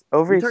mashups? is.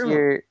 Over You talking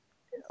here,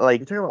 like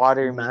you talking about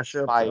water meets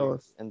mashups, fire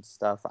Ellis? and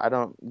stuff. I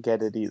don't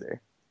get it either.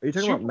 Are you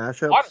talking Super about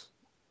mashups? water.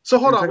 So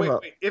hold You're on, talking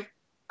about- wait. If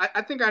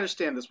I think I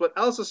understand this. What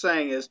Alice is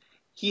saying is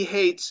he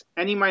hates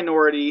any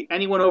minority,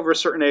 anyone over a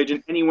certain age,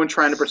 and anyone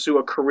trying to pursue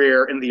a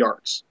career in the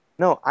arts.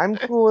 No, I'm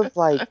cool with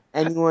like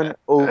anyone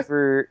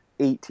over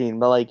 18,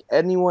 but like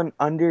anyone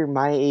under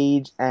my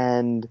age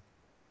and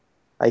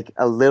like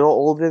a little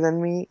older than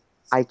me,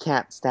 I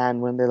can't stand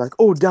when they're like,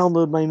 "Oh,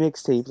 download my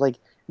mixtape." Like,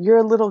 you're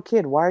a little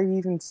kid. Why are you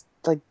even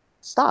like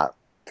stop?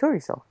 Kill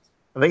yourself.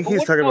 I think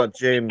he's talking about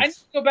I need James.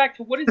 to go back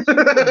to what is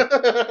super.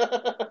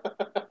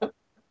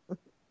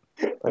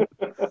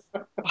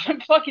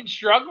 I'm fucking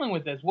struggling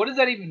with this. What does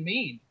that even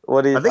mean?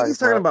 What are you I think he's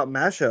talking about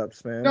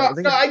mashups, man. No, I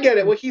think I get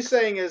it. What he's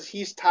saying is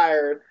he's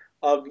tired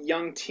of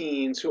young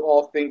teens who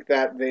all think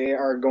that they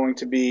are going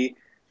to be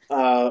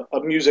a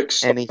music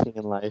star anything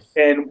in life.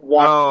 and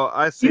want. Oh,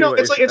 I see. what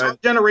It's like you're it's our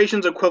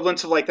generation's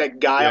equivalent of like that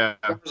guy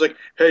who's like,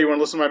 "Hey, you want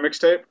to listen to my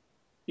mixtape?"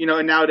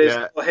 And nowadays,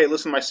 Yeah. "Oh, hey,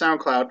 listen to my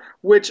SoundCloud,"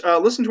 which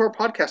listen to our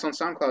podcast on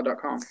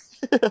SoundCloud.com.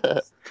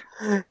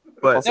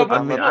 But Also, No, but-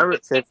 I mean,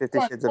 download 50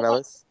 Shades of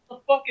Ellis. The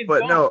fucking but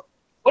dumb. no.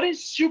 What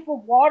does super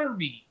water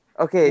mean?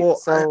 Okay, Well,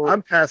 so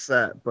I'm past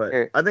that, but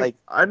Here, I think like-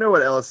 I know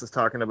what Ellis is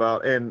talking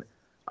about, and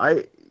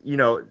I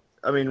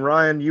mean,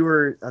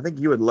 Ryan, I think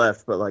you had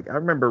left, but like I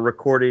remember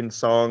recording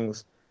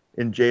songs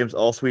in James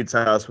Allsweet's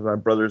house with my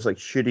brother's like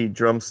shitty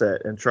drum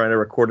set and trying to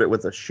record it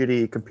with a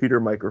shitty computer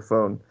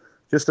microphone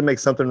just to make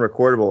something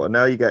recordable. And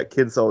now you got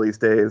kids all these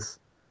days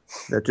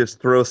that just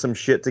throw some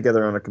shit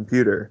together on a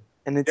computer,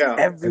 and it's Yeah.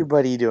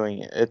 everybody doing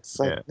it. It's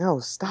like, Yeah. no,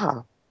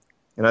 stop.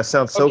 and I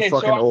sound so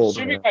fucking I'm old.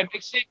 assuming man. by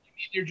mixtape you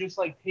mean they're just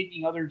like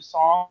taking other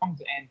songs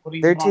and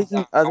putting They're them on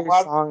taking other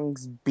SoundCloud?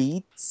 songs'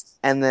 beats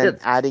and then Yeah.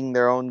 adding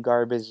their own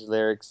garbage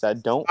lyrics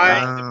that don't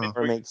I- rhyme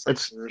or make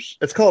sense.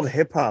 It's called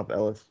hip hop,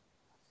 Ellis.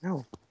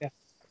 No.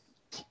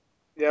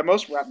 Yeah,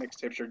 most rap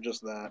mixtapes are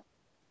just that.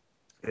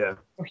 Yeah.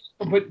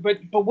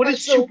 But what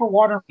does So- super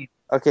water mean?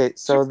 Okay,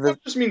 so Super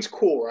just means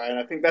cool, right?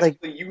 I think that's like,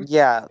 the use.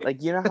 yeah,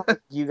 like you know how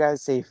you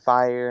guys say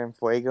fire and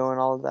fuego and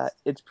all of that?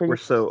 It's pretty We're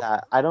much so-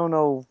 that. I don't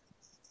know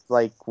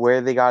like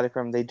where they got it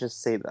from. They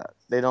just say that.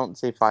 They don't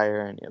say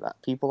fire or any of that.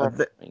 People I are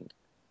thi- lying.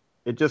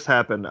 It just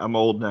happened. I'm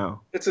old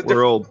now. It's a We're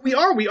different. old. We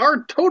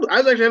are totally. I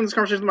was actually having this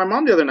conversation with my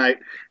mom the other night.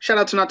 Shout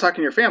out to not talking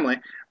to your family,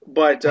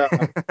 but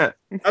I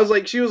was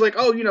like, she was like,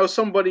 "Oh,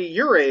 somebody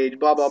your age,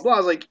 blah blah blah." I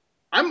was like,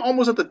 I'm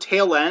almost at the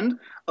tail end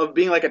of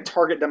being like a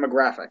target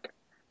demographic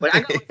Like,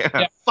 I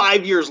got Yeah.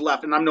 5 years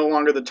left, and I'm no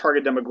longer the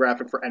target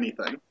demographic for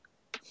anything.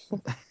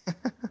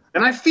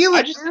 And I feel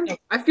it, man.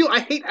 I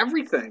hate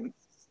everything.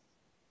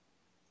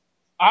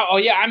 Oh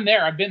yeah, I'm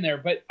there. I've been there,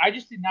 but I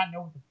just did not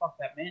know what the fuck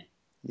that meant.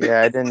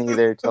 Yeah, I didn't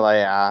either till I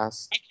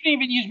asked. I couldn't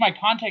even use my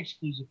context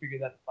clues to figure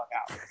that the fuck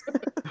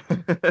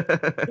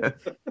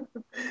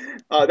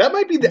out. That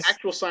might be the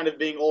actual sign of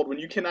being old, when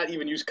you cannot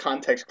even use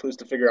context clues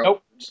to figure out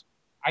Nope. words.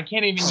 I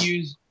can't even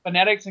use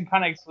phonetics and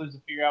context clues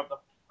to figure out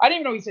I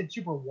didn't even know he said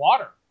super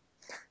water.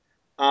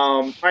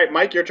 All right,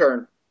 Mike, your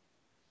turn.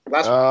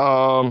 Last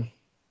one.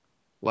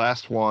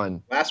 Last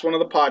one. Last one of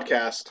the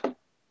podcast.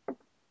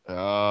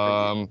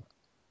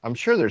 I'm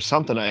sure there's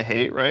something I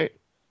hate, right?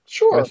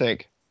 Sure. I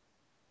think.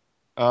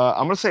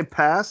 I'm gonna say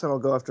pass, and I'll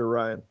go after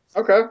Ryan.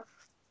 Okay.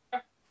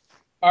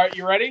 All right,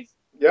 you ready?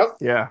 Yep.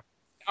 Yeah.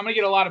 I'm gonna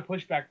get a lot of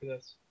pushback for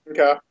this.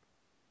 Okay.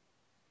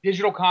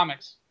 Digital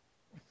comics.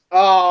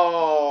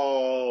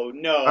 Oh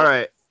no. All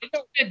right.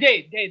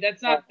 Dave,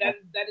 that's not that's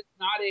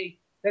not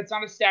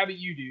a stab at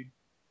you, dude.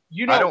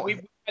 You know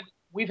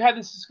we've had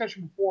this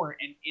discussion before,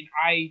 and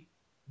I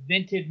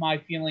vented my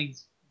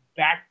feelings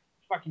back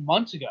fucking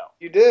months ago.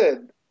 You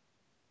did.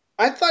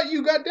 I thought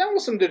you got down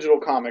with some digital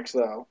comics,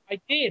 though. I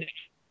did,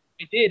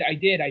 and then I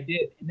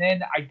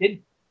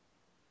didn't.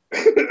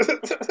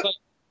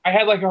 I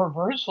had like a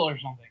reversal or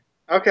something.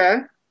 Okay.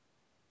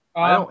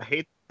 I don't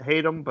hate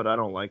them, but I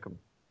don't like them.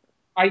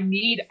 I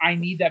need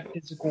that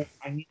physical.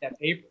 I need that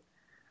paper.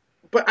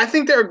 But I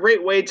think they're a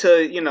great way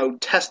to,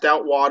 test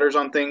out waters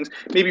on things.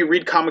 Maybe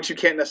read comics you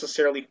can't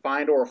necessarily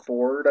find or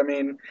afford. I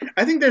mean,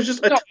 I think there's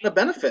just a ton of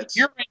benefits.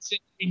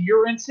 In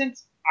your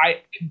instance,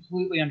 I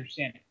completely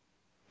understand it.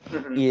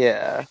 Mm-hmm.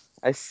 Yeah,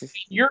 I see.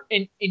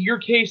 In your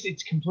case,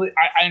 it's complete.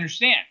 I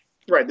understand.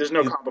 Right. There's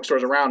no comic book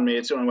stores around me.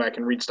 It's the only way I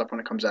can read stuff when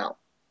it comes out.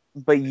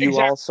 But you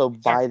also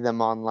buy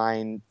them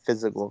online,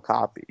 physical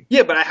copy.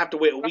 Yeah, but I have to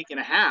wait a week and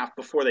a half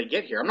before they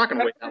get here. I'm not going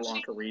to wait that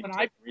long to read. When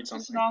I read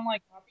something. An online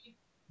copy,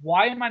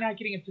 why am I not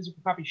getting a physical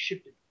copy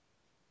shipped?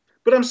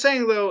 But I'm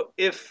saying though,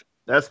 if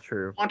that's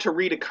true, you want to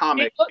read a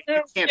comic,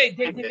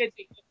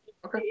 it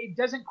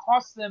doesn't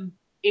cost them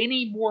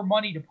any more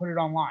money to put it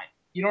online.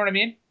 You know what I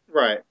mean?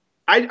 Right.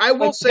 I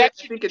will say I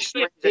think it's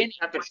strange that you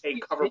have to pay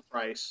cover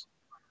price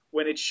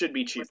when it should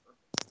be cheaper.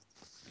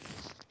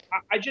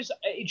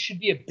 It should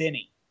be a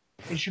Benny.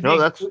 It should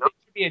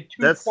be a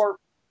two-part.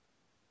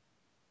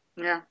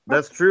 Yeah,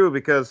 that's true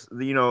because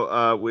do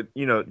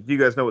you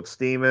guys know what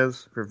Steam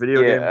is for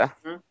video games?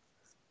 Mm-hmm.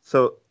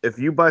 So if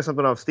you buy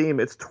something off Steam,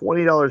 it's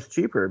 $20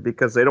 cheaper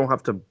because they don't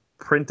have to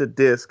print a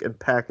disc and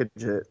package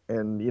it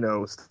and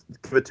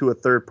give it to a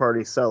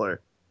third-party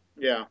seller.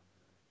 Yeah.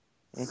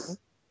 Mm-hmm.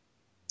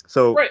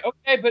 So right,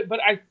 okay, but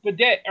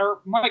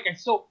Mike,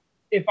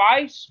 if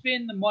I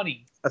spend the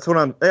money, that's what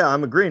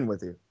I'm agreeing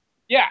with you.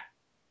 Yeah.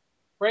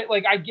 Right?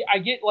 Like I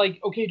get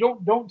like, okay,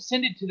 don't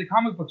send it to the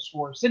comic book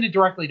store. Send it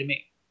directly to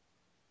me.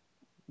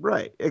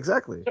 Right,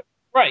 exactly.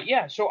 Right,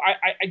 yeah. So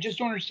I just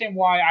don't understand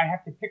why I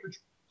have to pick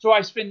so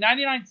I spend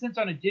 99 cents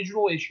on a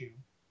digital issue,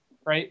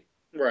 right?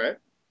 Right.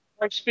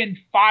 I spend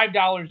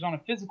 $5 on a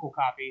physical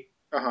copy.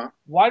 Uh-huh.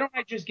 Why don't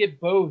I just get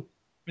both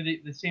for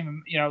the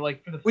same,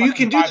 like for the Well, you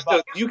can do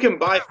so. You can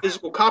buy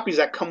physical copies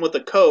that come with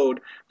a code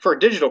for a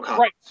digital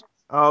copy. Right.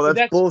 Oh,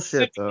 that's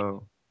bullshit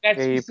though.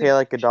 Yeah, you pay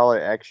like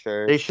 $1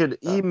 extra. They should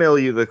email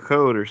you the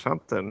code or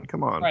something.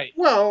 Come on. Right.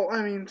 Well,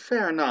 I mean,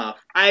 fair enough.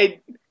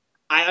 I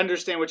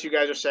understand what you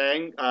guys are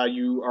saying.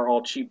 You are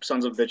all cheap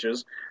sons of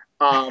bitches.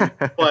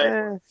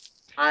 But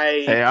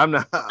I'm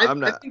not.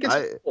 I think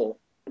it's cool.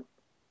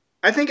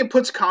 I think it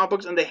puts comic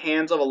books in the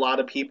hands of a lot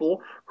of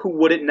people who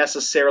wouldn't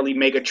necessarily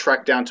make a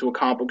trek down to a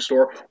comic book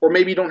store, or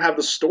maybe don't have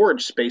the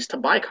storage space to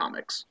buy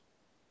comics.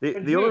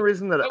 The only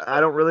reason that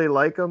I don't really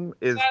like them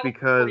is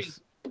because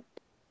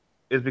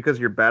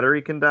your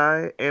battery can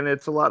die, and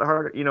it's a lot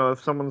harder.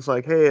 If someone's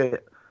like, "Hey,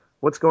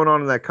 what's going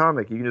on in that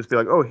comic?" You can just be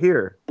like, "Oh,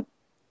 here,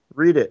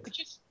 read it."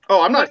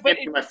 Oh, I'm not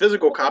handing you my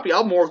physical copy.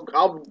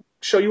 I'll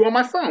show you on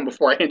my phone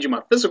before I hand you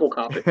my physical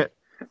copy.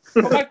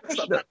 My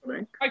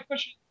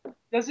question: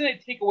 doesn't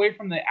it take away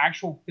from the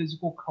actual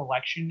physical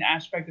collection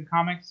aspect of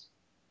comics?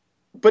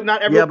 But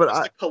not everyone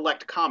wants to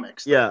collect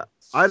comics. Though. Yeah,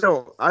 I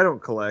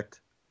don't collect.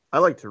 I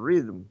like to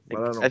read them,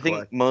 but I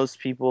think most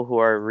people who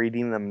are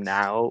reading them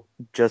now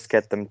just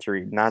get them to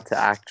read, not to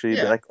actually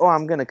be like, "Oh,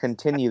 I'm going to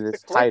continue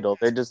this title."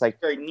 They're just like,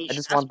 "I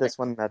just want this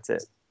one. That's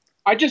it."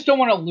 I just don't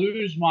want to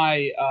lose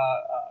my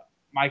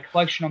my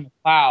collection on the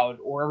cloud,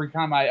 or every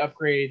time I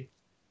upgrade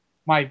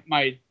my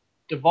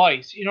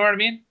device. You know what I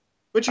mean?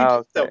 But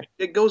you though,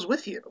 it goes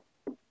with you.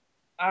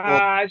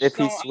 If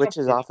he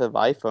switches off of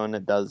iPhone,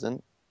 it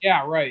doesn't.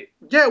 Yeah, right.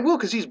 Yeah, it will,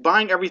 because he's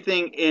buying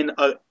everything in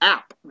an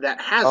app that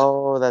has.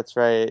 Oh, that's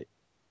right.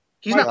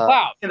 He's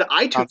not in the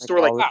iTunes store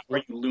like that,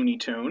 right, you Looney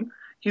Tune.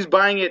 He's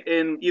buying it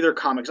in either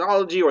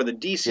Comixology or the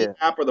DC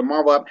app or the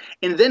Marvel app,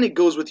 and then it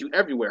goes with you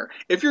everywhere.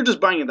 If you're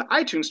just buying it in the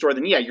iTunes store,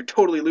 then you're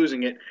totally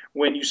losing it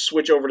when you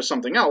switch over to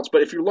something else.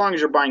 But as long as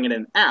you're buying it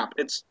in an app,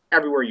 it's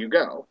everywhere you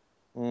go.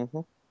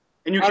 Mm-hmm.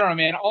 And I don't know,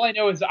 man. All I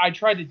know is I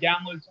tried to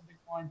download something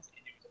once,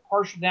 and it was a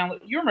partial download.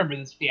 You remember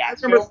this I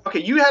fiasco? remember, okay,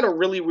 you had a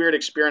really weird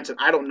experience, and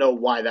I don't know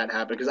why that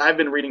happened because I've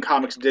been reading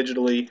comics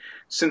digitally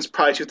since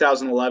probably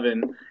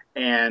 2011,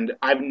 and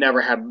I've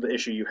never had the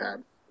issue you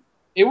had.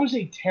 It was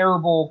a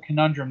terrible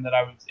conundrum that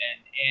I was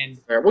in, and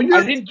Fair. Well, you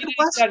I didn't get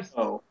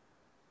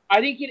I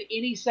didn't get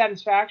any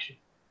satisfaction.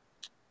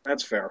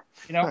 That's fair.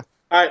 You know.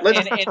 All right,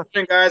 let's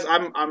guys.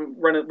 I'm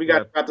running. We got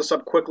to wrap this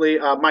up quickly.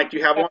 Mike, do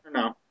you have one or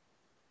no?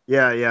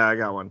 Yeah, I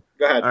got one.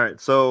 Go ahead. All right,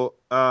 so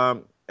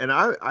and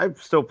I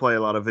still play a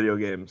lot of video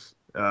games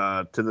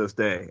to this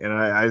day, and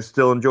I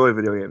still enjoy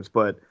video games.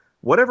 But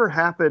whatever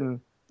happened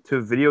to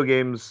video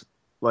games,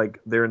 like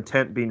their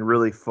intent being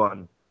really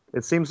fun?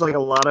 It seems like a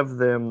lot of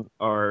them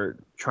are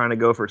trying to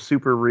go for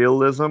super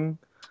realism.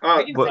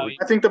 I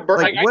think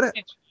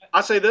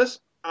I'll say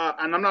this,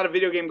 and I'm not a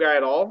video game guy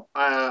at all.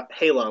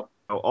 Halo.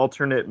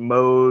 Alternate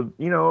mode,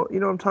 you know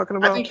what I'm talking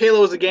about? I think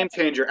Halo is a game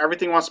changer.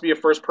 Everything wants to be a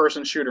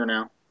first-person shooter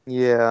now.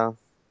 Yeah.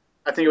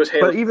 I think it was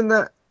Halo. But even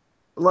that,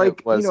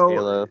 like,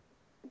 Halo.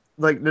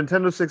 Like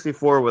Nintendo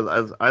 64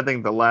 was, I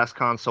think, the last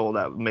console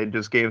that made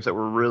just games that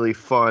were really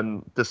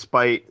fun,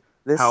 despite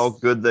how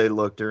good they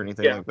looked or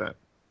anything like that.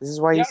 This is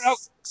why you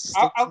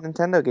stick to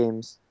Nintendo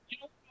games. You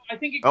know, I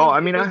think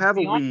I have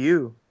a Wii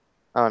U.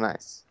 Oh,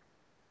 nice.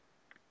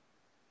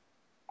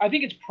 I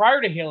think it's prior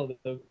to Halo,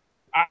 though.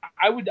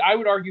 I would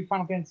argue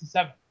Final Fantasy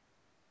VII.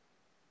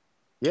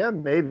 Yeah,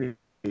 maybe.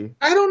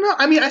 I don't know.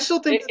 I mean, I still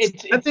think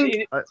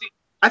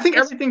I think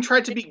everything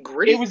tried to be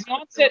gritty. It was the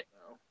onset.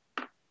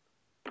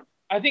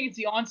 I think it's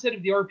the onset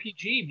of the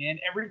RPG, man.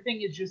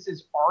 Everything is just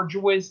as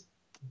arduous,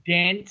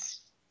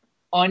 dense,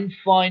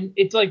 unfun.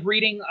 It's like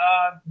reading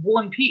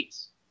War and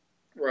Peace.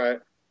 Right.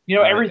 You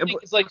know, everything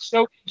is like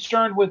so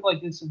concerned with like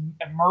this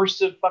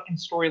immersive fucking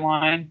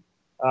storyline,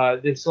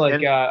 this like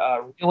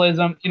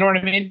realism. You know what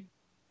I mean?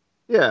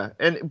 Yeah,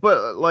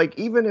 but like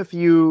even if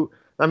you,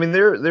 I mean,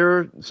 there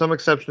are some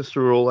exceptions to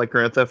the rule, like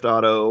Grand Theft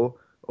Auto,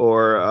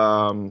 or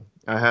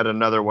I had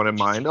another one in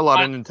mind. A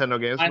lot of Nintendo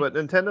games, but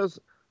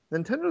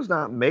Nintendo's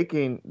not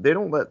making. They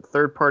don't let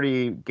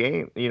third-party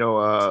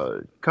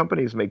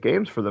companies make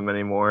games for them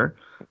anymore.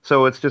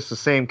 So it's just the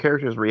same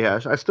characters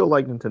rehash. I still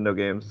like Nintendo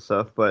games and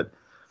stuff, but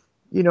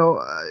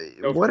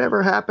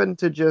whatever happened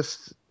to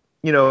just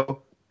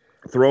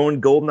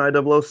throwing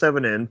GoldenEye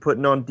 007 in,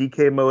 putting on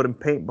DK mode and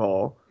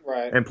paintball.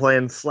 Right. And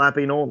playing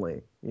slapping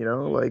only,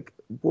 like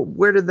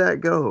where did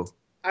that go?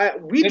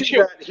 We do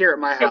that here at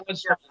my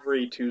house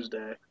every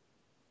Tuesday.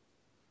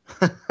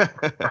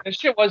 That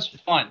shit was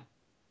fun.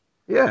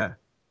 Yeah.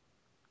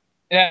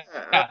 Yeah.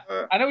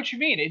 I know what you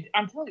mean.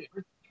 I'm telling you,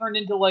 it turned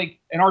into like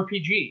an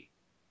RPG.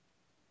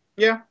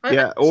 Yeah.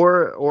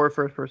 Or a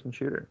first-person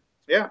shooter.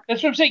 Yeah.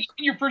 That's what I'm saying.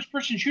 Even your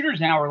first-person shooters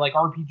now are like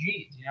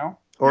RPGs, you know?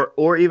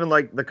 Or even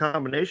like the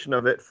combination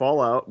of it,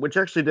 Fallout, which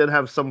actually did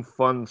have some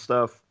fun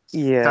stuff.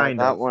 Yeah,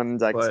 that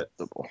one's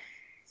acceptable.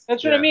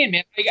 That's what I mean,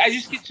 man. Like, I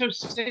just get so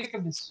sick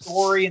of the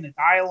story and the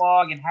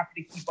dialogue and having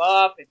to keep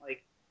up and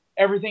like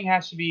everything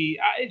has to be.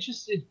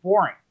 It's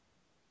boring.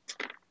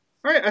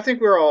 All right, I think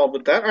we're all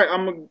with that. All right,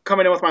 I'm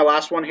coming in with my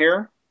last one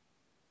here.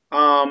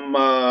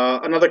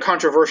 Another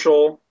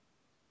controversial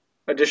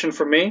addition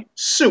from me: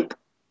 soup.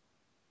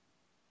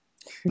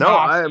 No,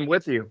 I am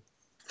with you.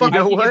 You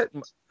know what?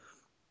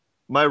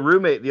 My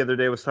roommate the other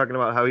day was talking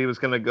about how he was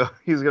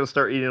gonna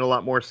start eating a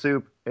lot more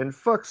soup, and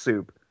fuck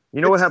soup.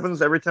 You know what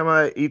happens every time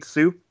I eat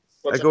soup?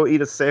 I go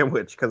eat a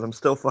sandwich because I'm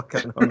still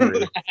fucking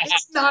hungry.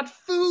 It's not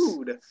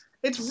food.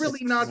 It's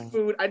really not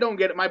food. I don't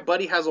get it. My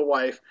buddy has a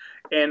wife,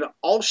 and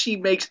all she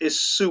makes is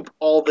soup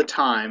all the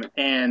time,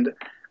 and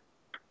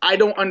I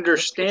don't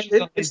understand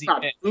it. It's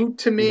not food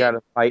to me. You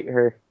gotta fight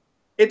her.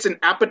 It's an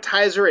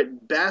appetizer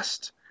at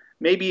best.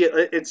 Maybe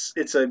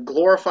it's a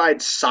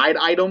glorified side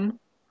item.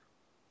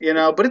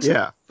 But it's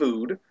not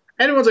food.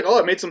 Everyone's like, "Oh,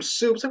 I made some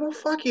soup." It's like, "Well,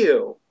 fuck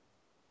you."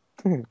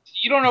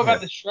 You don't know about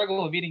the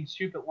struggle of eating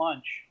soup at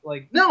lunch,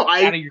 like no,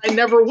 I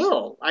never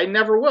will. I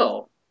never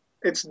will.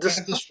 It's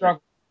just a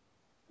struggle.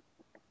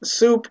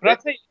 Soup. But I'll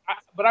tell you,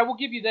 I will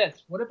give you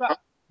this. What about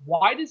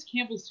why does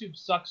Campbell's soup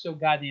suck so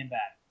goddamn bad?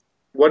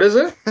 What is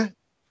it?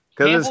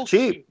 Because it's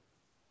cheap. Soup.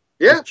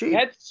 Yeah,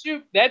 it's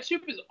cheap. That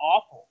soup is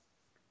awful.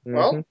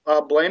 Well,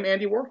 blame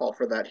Andy Warhol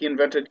for that. He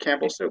invented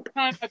Campbell's soup.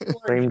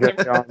 Blame Jeff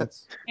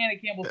Johns. Can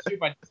of Campbell's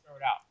soup, I just throw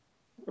it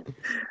out.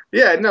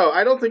 Yeah, no,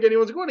 I don't think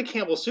anyone's going to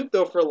Campbell's soup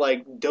though for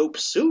like dope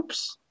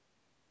soups.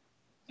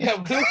 Yeah,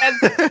 who has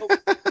the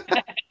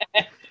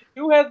dope?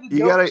 Who has the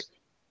dope?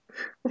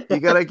 You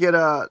gotta get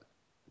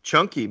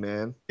chunky,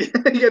 man. You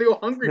gotta go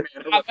hungry, man.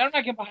 I'm not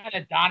getting behind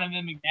a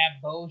Donovan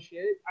McNabb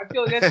bullshit. I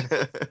feel like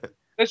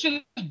that's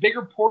just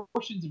bigger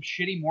portions of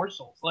shitty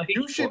morsels. Like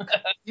you should,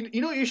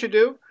 you know what you should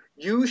do?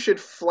 You should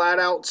flat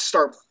out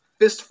start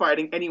fist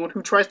fighting anyone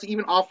who tries to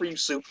even offer you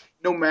soup,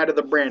 no matter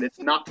the brand. It's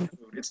not food.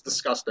 It's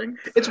disgusting.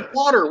 It's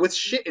water with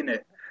shit in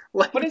it.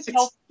 Like, what is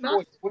healthy?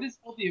 What is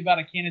healthy about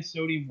a can of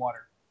sodium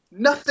water?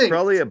 Nothing.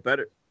 Probably a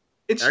better.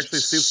 It's actually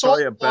soup's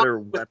probably a better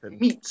weapon.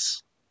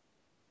 Meats.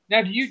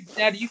 Now, do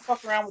you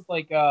fuck around with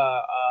like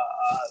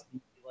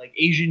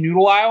Asian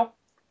noodle aisle?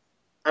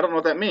 I don't know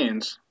what that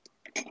means.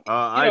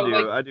 I do.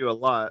 like- I do a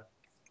lot.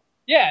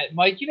 Yeah,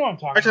 Mike, you know what I'm Are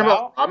you talking talking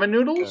about. about ramen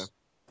noodles?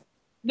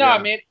 No, Yeah.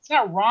 man, it's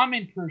not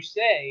ramen per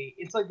se.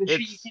 It's like the shit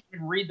you It's- can't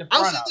even read the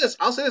I'll front say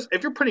of. this.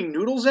 If you're putting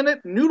noodles in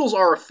it, noodles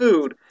are a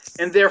food,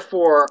 and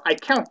therefore I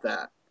count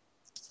that.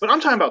 But I'm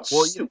talking about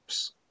Well,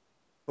 soups.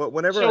 But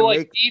whenever So I like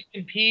make, beef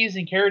and peas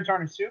and carrots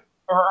aren't a soup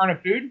or aren't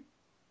a food?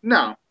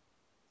 No,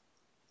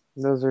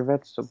 Those are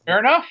vegetables. Fair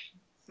enough.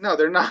 no,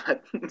 they're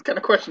not. What kind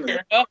of question is Fair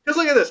that? enough. Because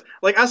look at this.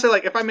 Like I say,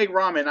 like if I make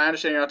ramen, I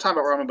understand you're not talking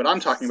about ramen, but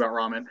I'm talking about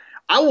ramen.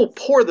 I will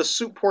pour the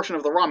soup portion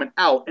of the ramen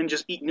out and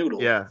just eat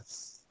noodles. yeah,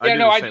 Yeah, do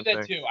no, the I same do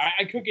that thing. too.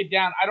 I cook it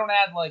down. I don't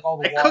add like all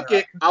the I water. cook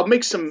it. I'll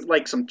make some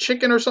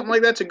chicken or something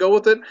like that to go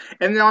with it,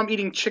 and now I'm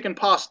eating chicken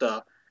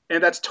pasta,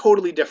 and that's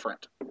totally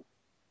different.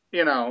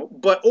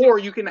 Or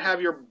you can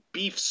have your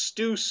beef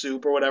stew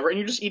soup or whatever, and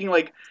you're just eating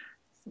like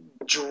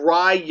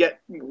dry yet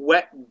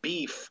wet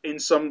beef in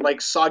some like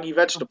soggy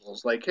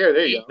vegetables. Like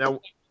there you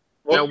go.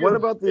 Now, what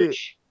about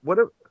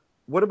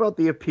what about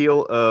the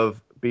appeal of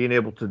being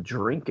able to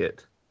drink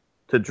it,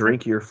 to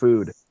drink your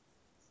food?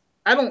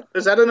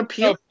 Is that an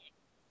appeal?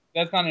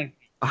 That's not an.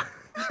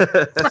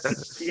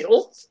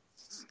 Appeal?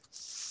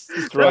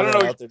 Throwing I don't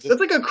that know. out there. Just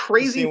That's like a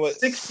crazy see what-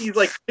 60s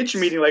like pitch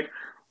meeting. Like,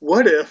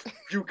 what if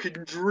you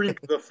could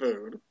drink the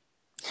food?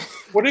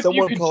 What if you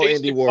Someone could call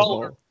taste Andy the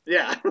color? Warhol.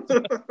 Yeah.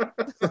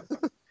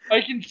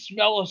 I can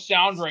smell a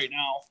sound right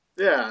now.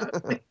 Yeah.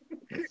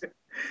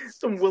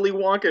 Some Willy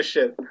Wonka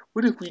shit.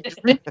 What if we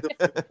drink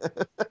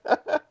the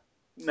food?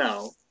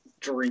 No.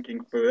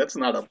 Drinking food. That's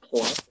not a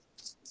plot.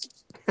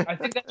 I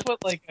think that's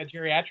what like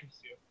geriatrics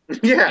do.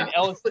 Yeah. And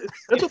Ellis,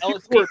 That's what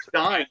Ellis people are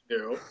dying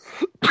to.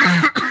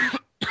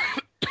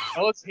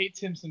 Ellis hates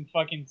him some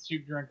fucking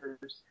soup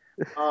drinkers.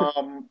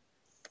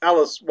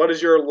 Alice, what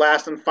is your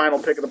last and final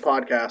pick of the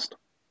podcast?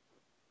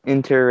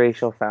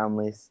 Interracial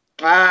families.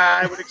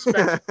 I would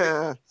expect.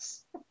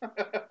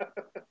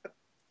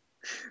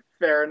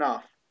 Fair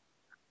enough.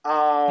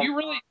 Do you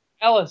really,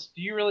 Ellis?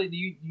 Do you really? Do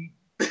you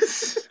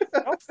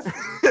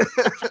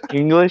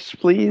English,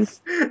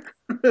 please.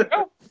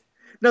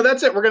 No,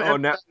 that's it. We're going to Oh,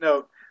 end now- on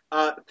that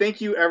note.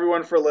 Thank you,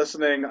 everyone, for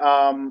listening.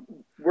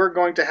 We're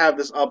going to have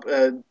this up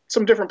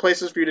some different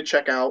places for you to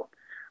check out.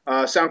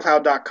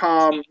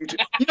 SoundCloud.com.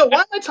 YouTube. Why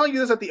am I telling you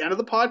this at the end of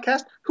the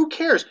podcast? Who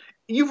cares?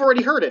 You've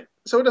already heard it.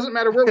 So it doesn't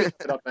matter where we put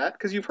it up at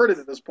because you've heard it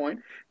at this point.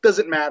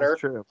 Doesn't matter.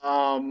 That's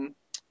true.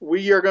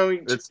 We are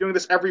going to be doing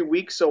this every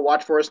week, so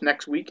watch for us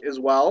next week as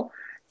well.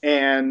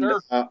 And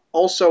Sure.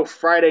 Also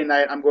Friday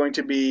night, I'm going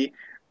to be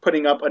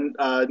putting up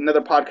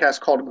another podcast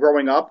called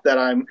Growing Up that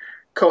I'm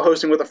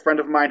co-hosting with a friend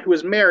of mine who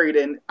is married,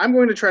 and I'm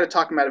going to try to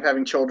talk him out of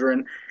having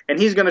children, and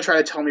he's going to try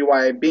to tell me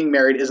why being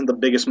married isn't the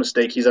biggest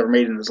mistake he's ever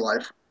made in his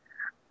life.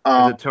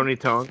 Is it Tony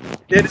Tong?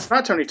 It is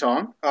not Tony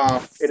Tong.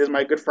 It is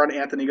my good friend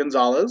Anthony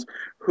Gonzalez,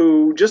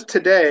 who just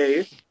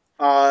today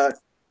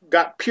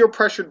got peer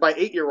pressured by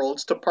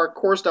 8-year-olds to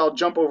parkour style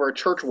jump over a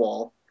church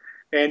wall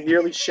and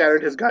nearly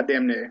shattered his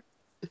goddamn knee.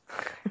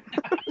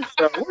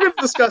 So we're going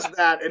to discuss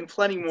that and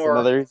plenty That's more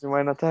another reason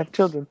why not to have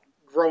children.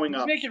 growing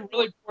He's up. making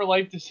really poor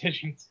life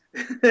decisions.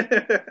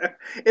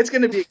 It's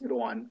going to be a good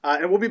one.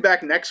 And we'll be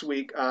back next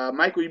week.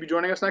 Mike, will you be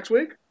joining us next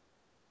week?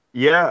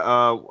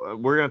 Yeah,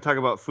 we're gonna talk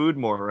about food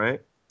more, right?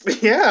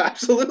 Yeah,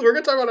 absolutely. We're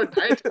going to talk about our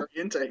dietary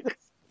intake.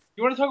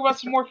 You want to talk about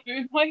some more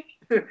food, Mike?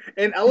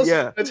 And Ellis is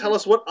Yeah. going to tell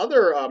us what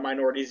other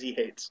minorities he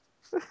hates.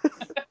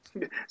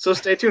 So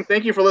stay tuned.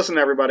 Thank you for listening,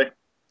 everybody.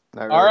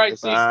 Not All right,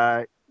 Just- see-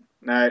 Bye.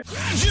 Night.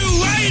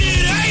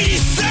 Graduated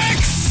 87.